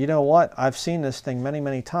 And you know what? I've seen this thing many,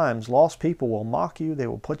 many times. Lost people will mock you. They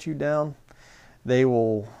will put you down. They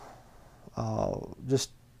will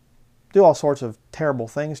just do all sorts of terrible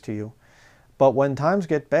things to you. But when times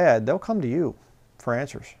get bad, they'll come to you for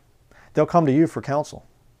answers. They'll come to you for counsel.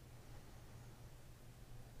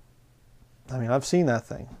 I mean, I've seen that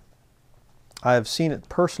thing. I have seen it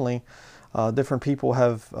personally. Different people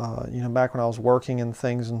have, back when I was working and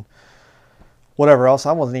things and whatever else,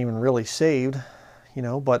 I wasn't even really saved,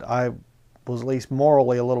 but I was at least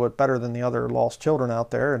morally a little bit better than the other lost children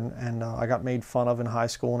out there. And I got made fun of in high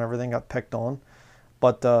school and everything, got picked on.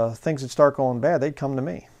 But things would start going bad, they'd come to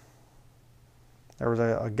me. There was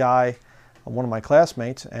a guy, one of my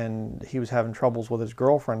classmates, and he was having troubles with his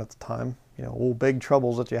girlfriend at the time. Old big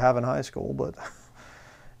troubles that you have in high school, but,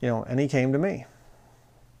 and he came to me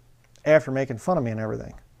after making fun of me and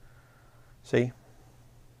everything. See?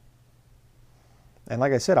 And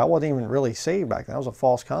like I said, I wasn't even really saved back then. I was a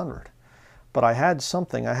false convert. But I had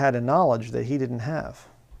something, I had a knowledge that he didn't have.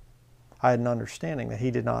 I had an understanding that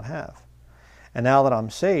he did not have. And now that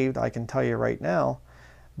I'm saved, I can tell you right now,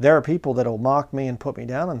 there are people that will mock me and put me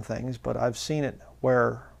down on things, but I've seen it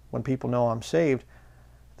where when people know I'm saved,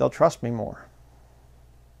 they'll trust me more.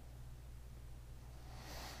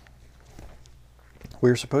 We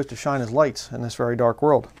are supposed to shine as lights in this very dark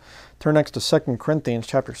world. Turn next to 2 Corinthians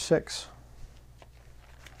chapter 6.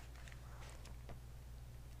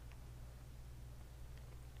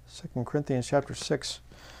 2 Corinthians chapter 6.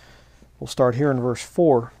 We'll start here in verse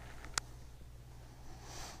 4.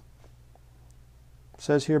 It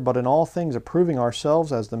says here, But in all things approving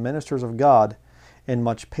ourselves as the ministers of God, in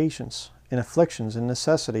much patience, in afflictions, in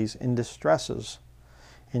necessities, in distresses,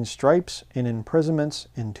 in stripes, in imprisonments,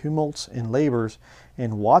 in tumults, in labors,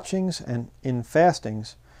 in watchings, and in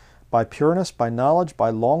fastings, by pureness, by knowledge, by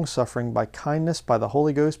longsuffering, by kindness, by the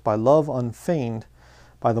Holy Ghost, by love unfeigned,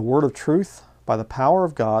 by the word of truth, by the power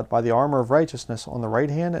of God, by the armor of righteousness on the right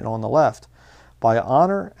hand and on the left, by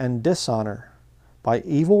honor and dishonor, by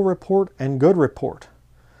evil report and good report.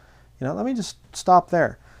 Let me just stop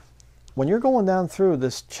there. When you're going down through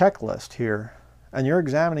this checklist here, and you're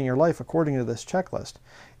examining your life according to this checklist,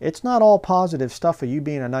 it's not all positive stuff of you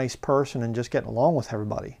being a nice person and just getting along with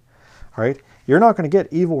everybody. All right? You're not going to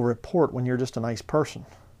get evil report when you're just a nice person.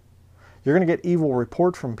 You're going to get evil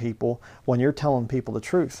report from people when you're telling people the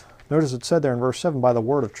truth. Notice it said there in verse 7, by the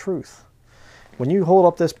word of truth. When you hold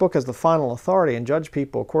up this book as the final authority and judge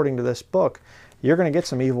people according to this book, you're going to get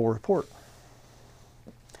some evil report.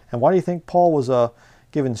 And why do you think Paul was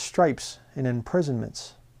given stripes and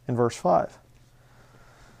imprisonments in verse 5?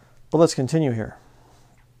 But let's continue here.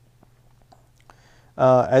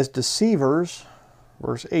 As deceivers,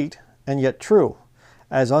 verse 8, and yet true,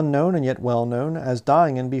 as unknown and yet well known, as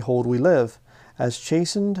dying and behold we live, as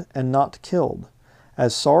chastened and not killed,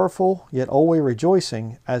 as sorrowful yet always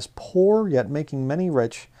rejoicing, as poor yet making many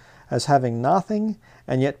rich, as having nothing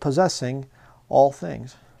and yet possessing all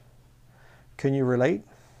things. Can you relate?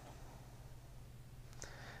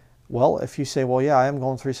 Well, if you say, well, yeah, I am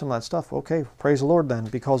going through some of that stuff. Okay, praise the Lord then.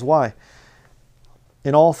 Because why?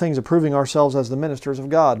 In all things approving ourselves as the ministers of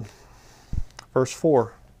God. Verse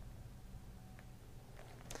 4.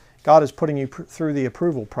 God is putting you through the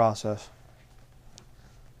approval process.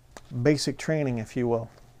 Basic training, if you will.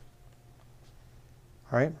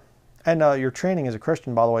 All right? And your training as a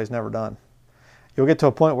Christian, by the way, is never done. You'll get to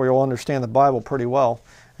a point where you'll understand the Bible pretty well,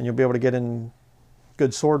 and you'll be able to get in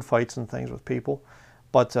good sword fights and things with people.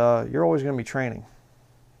 But you're always going to be training.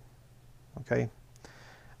 Okay?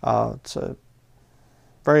 It's a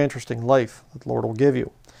very interesting life that the Lord will give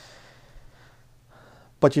you.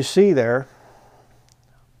 But you see there,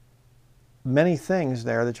 many things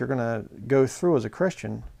there that you're going to go through as a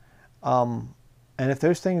Christian. And if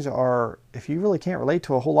those things are, if you really can't relate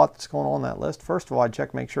to a whole lot that's going on that list, first of all, I'd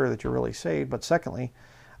check, make sure that you're really saved. But secondly,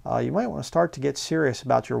 you might want to start to get serious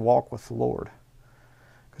about your walk with the Lord,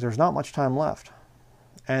 because there's not much time left.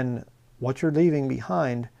 And what you're leaving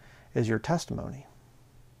behind is your testimony.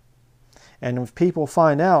 And if people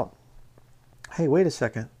find out, hey, wait a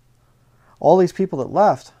second, all these people that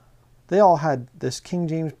left, they all had this King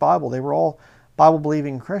James Bible. They were all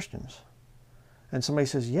Bible-believing Christians. And somebody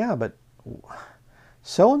says, yeah, but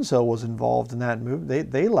so-and-so was involved in that move.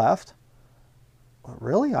 They left.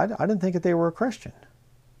 Really? I didn't think that they were a Christian.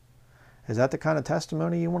 Is that the kind of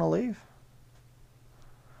testimony you want to leave?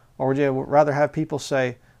 Or would you rather have people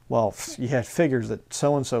say, well, yeah, it figures that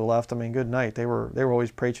so-and-so left. I mean, good night. They were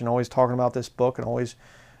always preaching, always talking about this book, and always,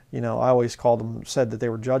 I always said that they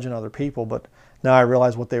were judging other people, but now I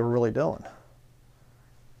realize what they were really doing.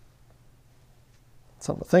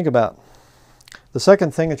 Something to think about. The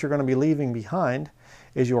second thing that you're going to be leaving behind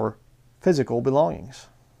is your physical belongings.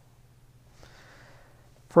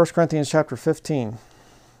 1 Corinthians chapter 15.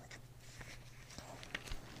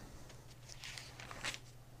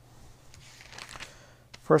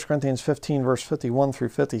 1 Corinthians 15, verse 51 through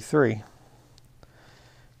 53.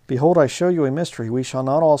 Behold, I show you a mystery. We shall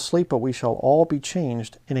not all sleep, but we shall all be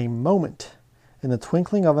changed in a moment, in the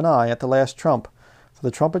twinkling of an eye, at the last trump. For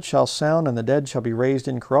the trumpet shall sound, and the dead shall be raised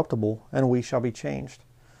incorruptible, and we shall be changed.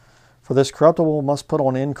 For this corruptible must put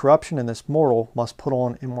on incorruption, and this mortal must put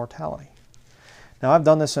on immortality. Now, I've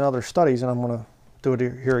done this in other studies, and I'm going to do it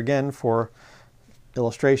here again for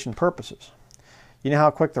illustration purposes. You know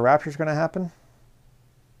how quick the rapture is going to happen?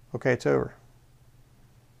 Okay, it's over.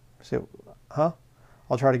 See, huh?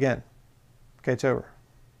 I'll try it again. Okay, it's over.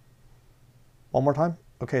 One more time?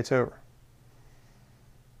 Okay, it's over.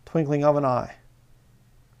 Twinkling of an eye.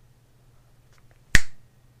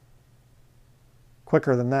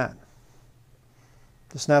 Quicker than that.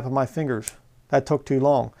 The snap of my fingers. That took too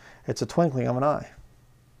long. It's a twinkling of an eye.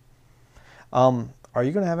 Are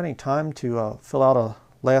you going to have any time to fill out a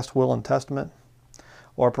last will and testament?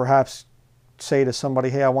 Or perhaps say to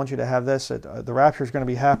somebody, hey, I want you to have this. The rapture is going to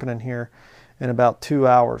be happening here in about 2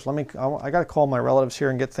 hours. I got to call my relatives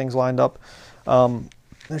here and get things lined up.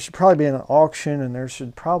 There should probably be an auction, and there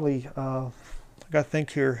should probably, I got to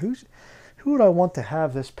think here, who would I want to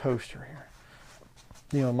have this poster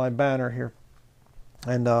here? My banner here.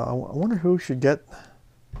 And I wonder who should get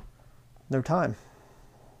no time.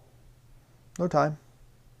 No time.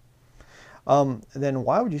 Then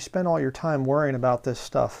why would you spend all your time worrying about this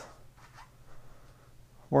stuff?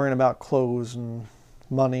 Worrying about clothes and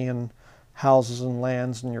money and houses and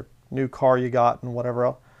lands and your new car you got and whatever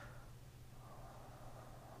else.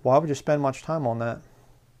 Why would you spend much time on that?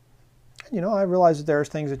 I realize that there's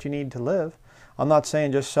things that you need to live. I'm not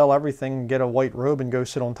saying just sell everything and get a white robe and go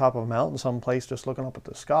sit on top of a mountain someplace just looking up at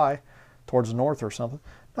the sky towards the north or something.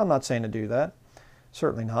 I'm not saying to do that.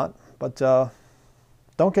 Certainly not. But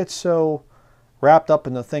don't get so wrapped up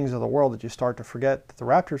in the things of the world that you start to forget that the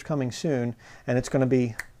rapture is coming soon, and it's going to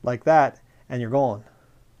be like that, and you're gone.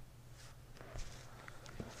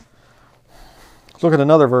 Let's look at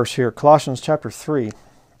another verse here, Colossians chapter 3.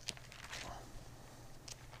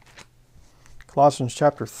 Colossians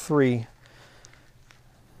chapter 3,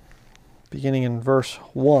 beginning in verse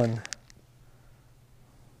 1. It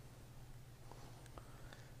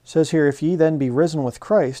says here, if ye then be risen with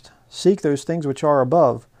Christ, seek those things which are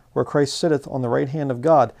above, where Christ sitteth on the right hand of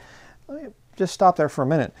God. Let me just stop there for a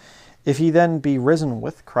minute. If ye then be risen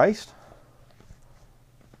with Christ?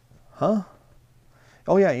 Huh?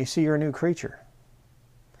 Oh yeah, you see, you're a new creature.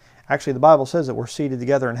 Actually, the Bible says that we're seated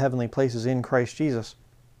together in heavenly places in Christ Jesus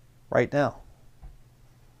right now.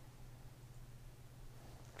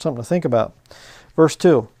 Something to think about. Verse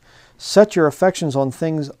 2. Set your affections on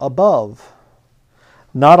things above,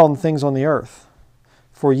 not on things on the earth.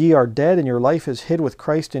 For ye are dead, and your life is hid with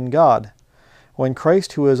Christ in God. When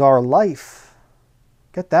Christ, who is our life,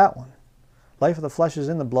 get that one. Life of the flesh is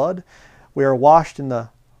in the blood. We are washed in the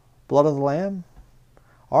blood of the Lamb.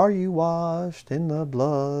 Are you washed in the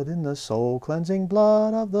blood, in the soul-cleansing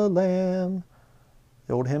blood of the Lamb?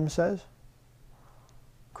 The old hymn says.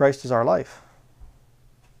 Christ is our life.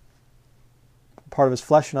 Part of his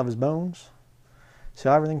flesh and of his bones. See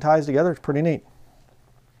how everything ties together? It's pretty neat.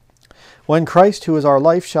 When Christ, who is our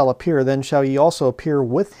life, shall appear, then shall ye also appear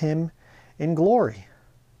with him in glory.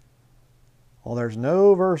 Well, there's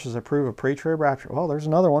no verses that prove a pre-trib rapture. Well, there's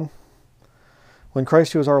another one. When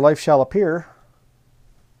Christ, who is our life, shall appear,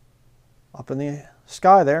 up in the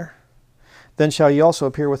sky there, then shall ye also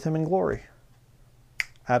appear with him in glory.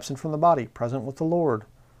 Absent from the body, present with the Lord.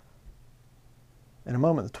 In a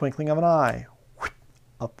moment, the twinkling of an eye.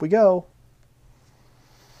 Up we go.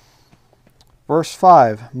 Verse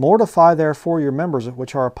 5, mortify therefore your members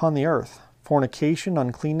which are upon the earth, fornication,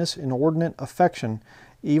 uncleanness, inordinate affection,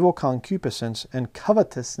 evil concupiscence, and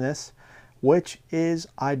covetousness, which is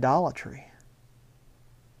idolatry.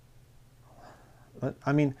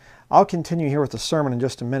 I mean, I'll continue here with the sermon in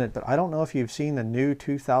just a minute, but I don't know if you've seen the new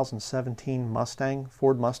 2017 Mustang,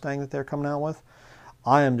 Ford Mustang that they're coming out with.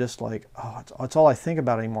 I am just like, oh, it's all I think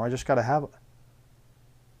about anymore. I just got to have it.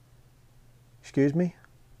 Excuse me?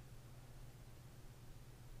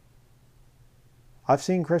 I've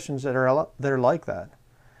seen Christians that are like that.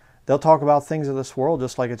 They'll talk about things of this world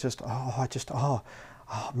just like it's just, oh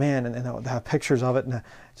man, and they'll have pictures of it, and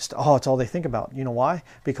just, it's all they think about. You know why?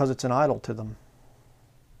 Because it's an idol to them.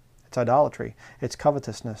 It's idolatry. It's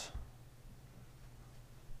covetousness.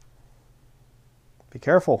 Be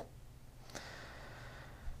careful.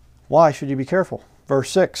 Why should you be careful?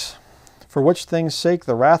 Verse 6, for which things' sake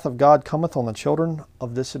the wrath of God cometh on the children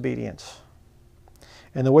of disobedience,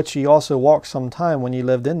 in the which ye also walked some time when ye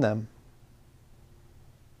lived in them.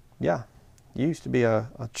 Yeah, you used to be a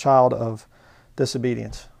child of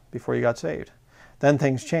disobedience before you got saved. Then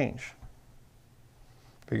things change,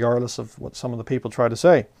 regardless of what some of the people try to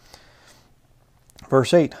say.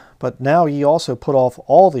 Verse 8, but now ye also put off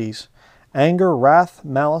all these, anger, wrath,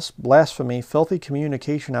 malice, blasphemy, filthy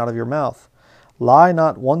communication out of your mouth. Lie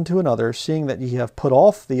not one to another, seeing that ye have put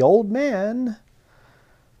off the old man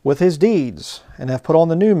with his deeds, and have put on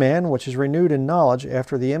the new man, which is renewed in knowledge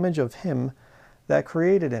after the image of him that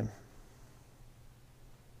created him.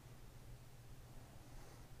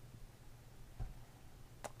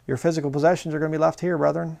 Your physical possessions are going to be left here,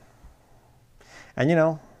 brethren. And you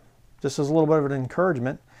know, just as a little bit of an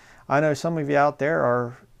encouragement, I know some of you out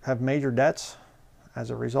there have major debts as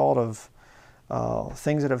a result of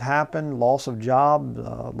things that have happened, loss of job,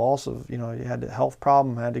 loss of, you had a health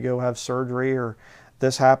problem, had to go have surgery, or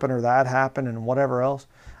this happened or that happened, and whatever else.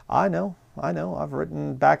 I know. I've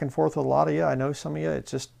written back and forth with a lot of you. I know some of you, it's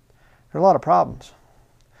just, there are a lot of problems.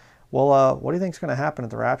 Well, what do you think is going to happen at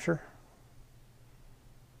the rapture?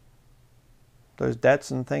 Those debts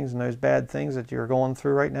and things and those bad things that you're going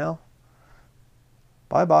through right now?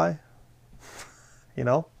 Bye-bye. Isn't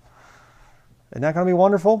that going to be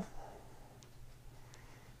wonderful?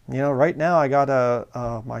 Right now I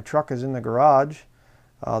got my truck is in the garage.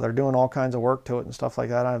 They're doing all kinds of work to it and stuff like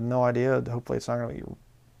that. I have no idea. Hopefully it's not going to be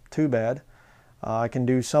too bad. I can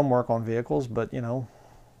do some work on vehicles, but I don't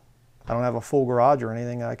have a full garage or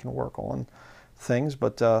anything. I can work on things.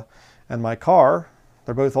 But and my car,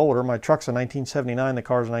 they're both older. My truck's a 1979. The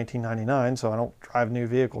car's a 1999, so I don't drive new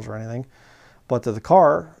vehicles or anything. But the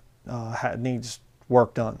car needs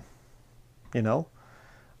work done.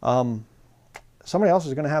 Somebody else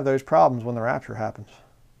is going to have those problems when the rapture happens.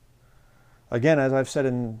 Again, as I've said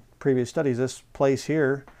in previous studies, this place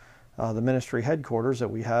here, the ministry headquarters that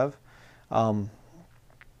we have,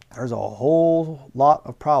 there's a whole lot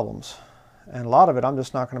of problems. And a lot of it I'm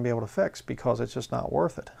just not going to be able to fix because it's just not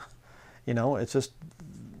worth it. It's just,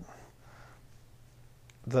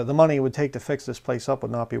 the money it would take to fix this place up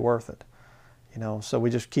would not be worth it. So we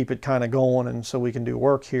just keep it kind of going, and so we can do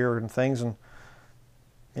work here and things, and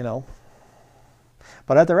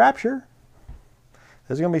but at the rapture,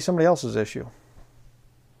 there's going to be somebody else's issue.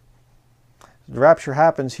 The rapture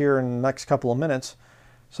happens here in the next couple of minutes.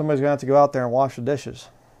 Somebody's going to have to go out there and wash the dishes.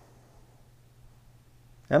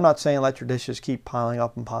 And I'm not saying let your dishes keep piling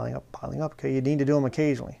up and piling up and piling up. Okay, you need to do them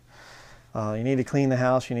occasionally. You need to clean the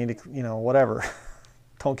house. You need to, whatever.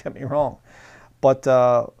 Don't get me wrong. But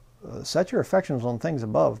set your affections on things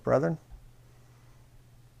above, brethren.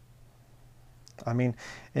 I mean,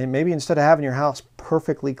 and maybe instead of having your house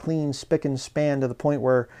perfectly clean, spick and span to the point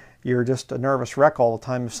where you're just a nervous wreck all the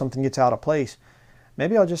time if something gets out of place,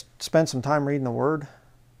 maybe I'll just spend some time reading the Word.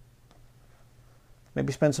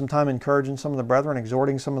 Maybe spend some time encouraging some of the brethren,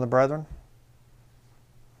 exhorting some of the brethren.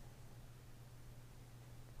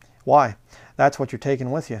 Why? That's what you're taking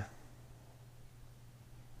with you.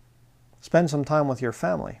 Spend some time with your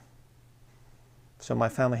family. So my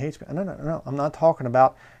family hates me. No. I'm not talking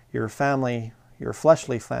about your family, your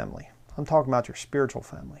fleshly family. I'm talking about your spiritual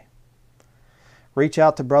family. Reach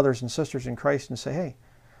out to brothers and sisters in Christ and say, hey,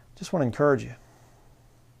 just want to encourage you.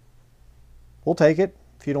 We'll take it.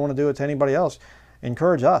 If you don't want to do it to anybody else,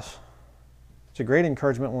 encourage us. It's a great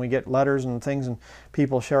encouragement when we get letters and things and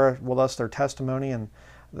people share with us their testimony, and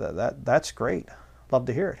that's great. Love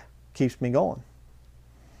to hear it. Keeps me going.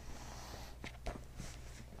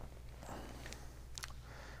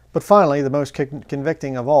 But finally, the most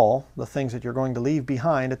convicting of all, the things that you're going to leave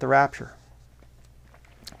behind at the rapture.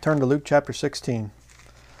 Turn to Luke chapter 16. And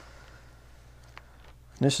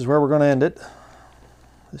this is where we're going to end it,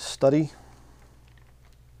 this study.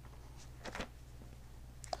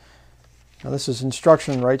 Now this is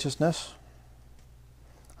instruction in righteousness.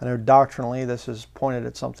 I know doctrinally this is pointed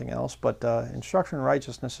at something else, but instruction in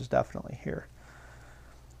righteousness is definitely here.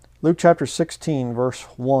 Luke chapter 16, verse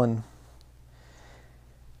 1.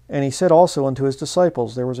 And he said also unto his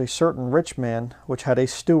disciples, there was a certain rich man which had a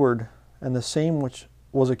steward, and the same which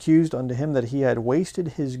was accused unto him that he had wasted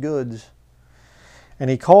his goods. And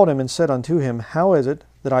he called him and said unto him, how is it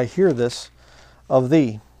that I hear this of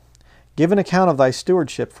thee? Give an account of thy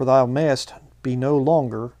stewardship, for thou mayest be no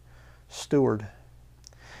longer steward.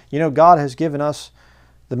 You know, God has given us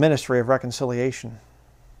the ministry of reconciliation.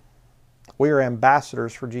 We are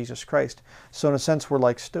ambassadors for Jesus Christ. So in a sense, we're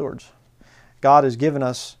like stewards. God has given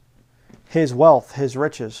us His wealth, His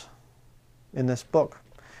riches in this book.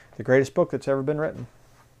 The greatest book that's ever been written.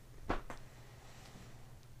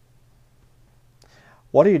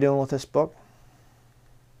 What are you doing with this book?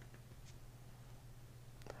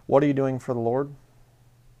 What are you doing for the Lord?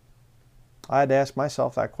 I had to ask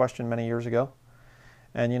myself that question many years ago.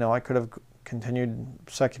 And, you know, I could have continued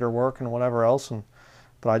secular work and whatever else,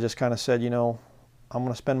 but I just kind of said, you know, I'm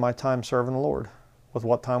going to spend my time serving the Lord with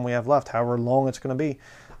what time we have left, however long it's going to be.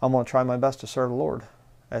 I'm going to try my best to serve the Lord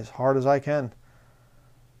as hard as I can.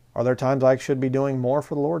 Are there times I should be doing more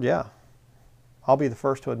for the Lord? Yeah. I'll be the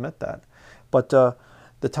first to admit that. But the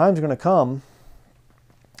time's going to come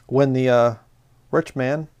when the rich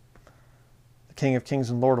man, the King of Kings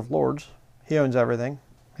and Lord of Lords, he owns everything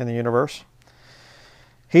in the universe.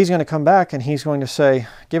 He's going to come back and he's going to say,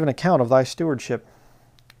 give an account of thy stewardship,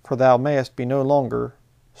 for thou mayest be no longer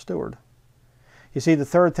steward. You see, the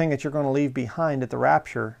third thing that you're going to leave behind at the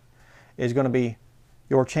rapture is going to be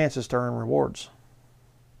your chances to earn rewards.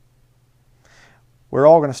 We're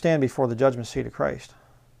all going to stand before the judgment seat of Christ.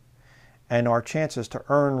 And our chances to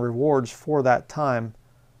earn rewards for that time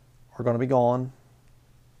are going to be gone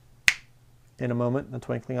in a moment, in the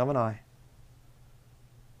twinkling of an eye.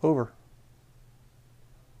 Over.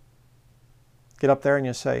 Get up there and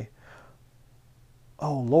you say,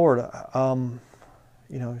 oh Lord,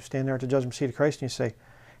 you know, stand there at the judgment seat of Christ and you say,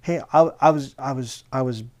 hey, I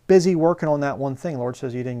was busy working on that one thing. Lord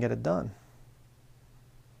says you didn't get it done.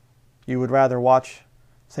 You would rather watch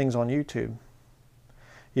things on YouTube.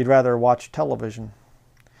 You'd rather watch television.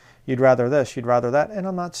 You'd rather this, you'd rather that. And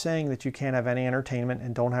I'm not saying that you can't have any entertainment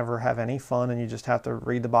and don't ever have any fun and you just have to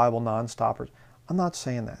read the Bible nonstop. I'm not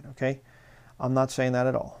saying that, okay? I'm not saying that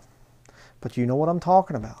at all. But you know what I'm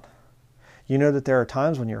talking about. You know that there are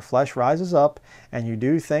times when your flesh rises up and you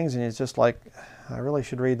do things and it's just like, I really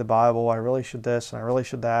should read the Bible, I really should this, and I really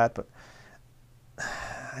should that, but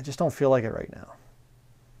I just don't feel like it right now.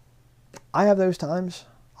 I have those times.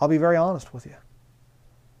 I'll be very honest with you.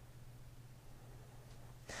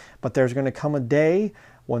 But there's going to come a day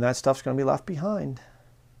when that stuff's going to be left behind.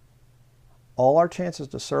 All our chances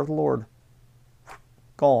to serve the Lord,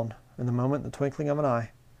 gone in the moment, in the twinkling of an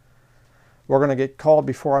eye. We're going to get called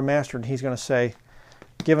before our master and he's going to say,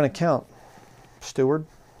 give an account, steward.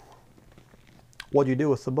 What did you do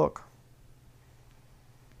with the book?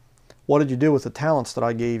 What did you do with the talents that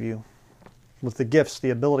I gave you? With the gifts, the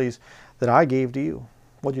abilities that I gave to you?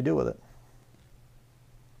 What did you do with it?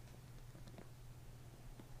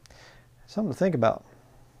 Something to think about.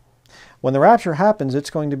 When the rapture happens, it's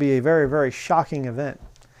going to be a very, very shocking event.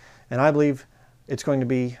 And I believe it's going to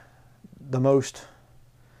be the most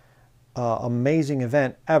amazing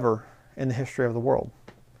event ever in the history of the world.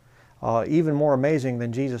 Even more amazing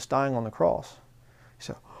than Jesus dying on the cross.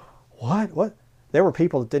 So, what? There were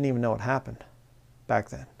people that didn't even know it happened back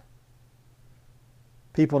then.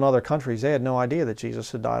 People in other countries, they had no idea that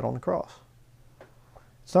Jesus had died on the cross.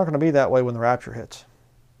 It's not going to be that way when the rapture hits.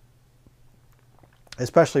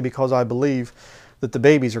 Especially because I believe that the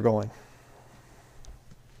babies are going.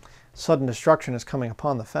 Sudden destruction is coming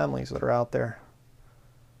upon the families that are out there.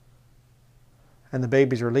 And the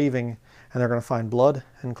babies are leaving and they're going to find blood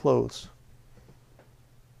and clothes.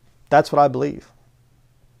 That's what I believe.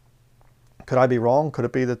 Could I be wrong? Could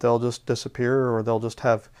it be that they'll just disappear or they'll just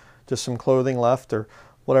have just some clothing left or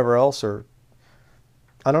whatever else? Or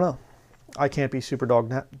I don't know. I can't be super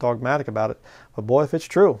dogmatic about it. But boy, if it's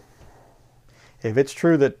true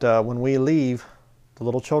that when we leave, the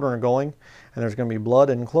little children are going and there's going to be blood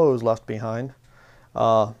and clothes left behind,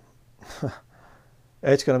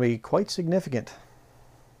 it's going to be quite significant.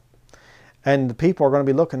 And the people are going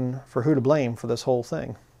to be looking for who to blame for this whole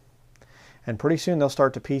thing. And pretty soon they'll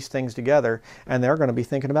start to piece things together and they're going to be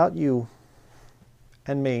thinking about you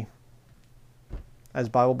and me as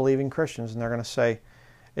Bible-believing Christians. And they're going to say,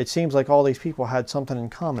 it seems like all these people had something in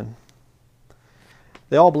common.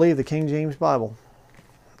 They all believe the King James Bible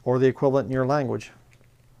or the equivalent in your language.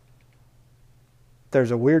 There's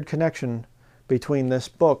a weird connection between this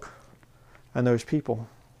book and those people.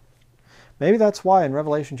 Maybe that's why in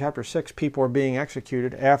Revelation chapter 6 people are being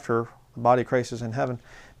executed after the body of Christ is in heaven.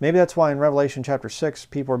 Maybe that's why in Revelation chapter 6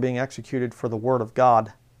 people are being executed for the Word of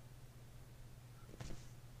God.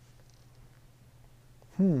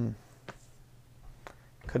 Could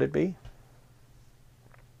it be?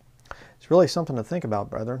 It's really something to think about,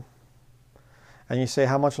 brethren. And you say,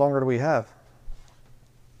 how much longer do we have?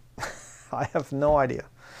 I have no idea.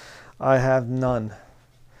 I have none.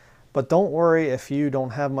 But don't worry if you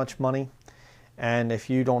don't have much money and if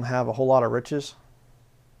you don't have a whole lot of riches.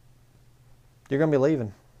 You're going to be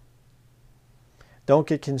leaving. Don't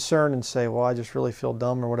get concerned and say, well, I just really feel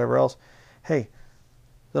dumb or whatever else. Hey,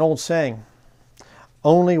 that old saying,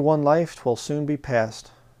 only one life will soon be past.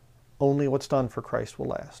 Only what's done for Christ will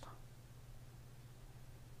last.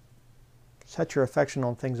 Set your affection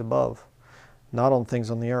on things above, not on things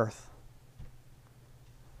on the earth.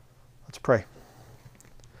 Let's pray.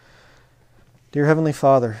 Dear Heavenly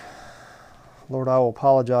Father, Lord, I will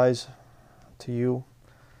apologize to you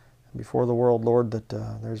before the world, Lord, that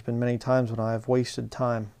there's been many times when I have wasted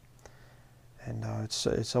time. And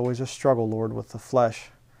it's always a struggle, Lord, with the flesh.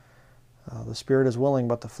 The spirit is willing,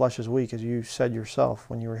 but the flesh is weak, as you said yourself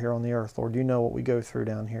when you were here on the earth. Lord, you know what we go through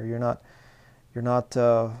down here. You're not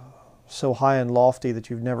so high and lofty that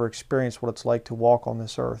you've never experienced what it's like to walk on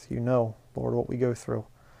this earth. You know, Lord, what we go through.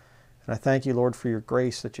 And I thank you, Lord, for your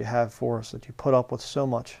grace that you have for us, that you put up with so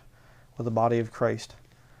much with the body of Christ.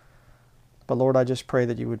 But Lord, I just pray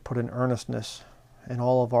that you would put an earnestness in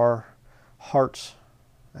all of our hearts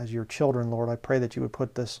as your children, Lord. I pray that you would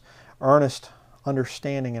put this earnest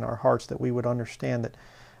understanding in our hearts, that we would understand that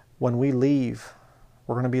when we leave,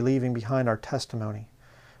 we're going to be leaving behind our testimony.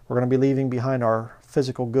 We're going to be leaving behind our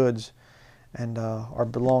physical goods and our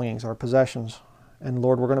belongings, our possessions. And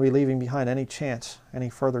Lord, we're going to be leaving behind any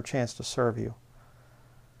further chance to serve you.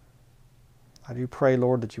 I do pray,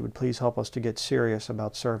 Lord, that you would please help us to get serious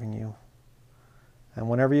about serving you. And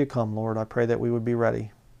whenever you come, Lord, I pray that we would be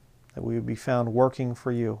ready, that we would be found working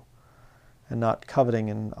for you and not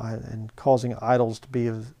coveting and causing idols to be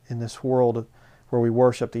in this world where we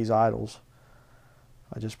worship these idols.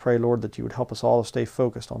 I just pray, Lord, that you would help us all to stay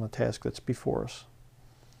focused on the task that's before us.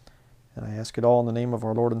 And I ask it all in the name of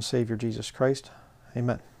our Lord and Savior, Jesus Christ.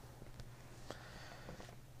 Amen.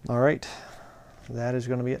 All right. That is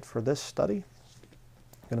going to be it for this study.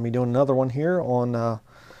 I'm going to be doing another one here on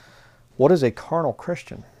what is a carnal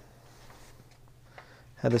Christian.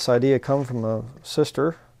 Had this idea come from a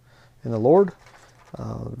sister in the Lord.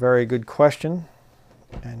 Very good question.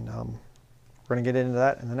 And we're going to get into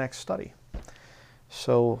that in the next study.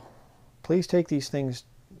 So please take these things,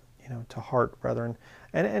 to heart, brethren.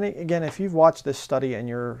 And again, if you've watched this study and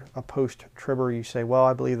you're a post-tribber, you say, well,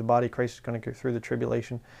 I believe the body of Christ is going to go through the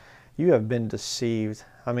tribulation. You have been deceived.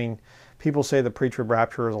 I mean, people say the pre-trib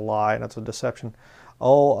rapture is a lie, and it's a deception.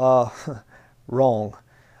 Wrong.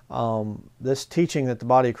 This teaching that the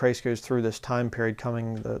body of Christ goes through this time period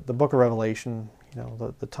coming, the book of Revelation,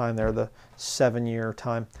 the time there, the 7-year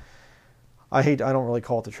time. I don't really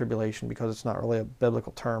call it the tribulation because it's not really a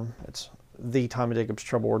biblical term. It's the time of Jacob's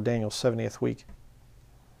trouble, or Daniel's 70th week.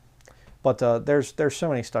 But there's so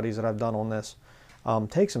many studies that I've done on this.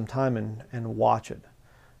 Take some time and watch it.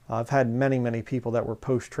 I've had many people that were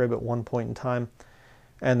post-trib at one point in time,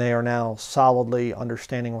 and they are now solidly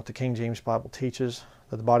understanding what the King James Bible teaches,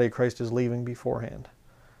 that the body of Christ is leaving beforehand,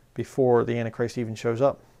 before the Antichrist even shows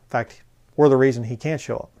up. In fact, we're the reason he can't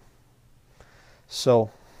show up.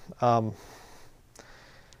 So,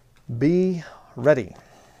 be ready.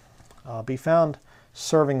 Be found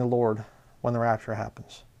serving the Lord when the rapture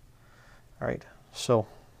happens. All right, so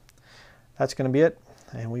that's going to be it,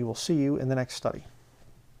 and we will see you in the next study.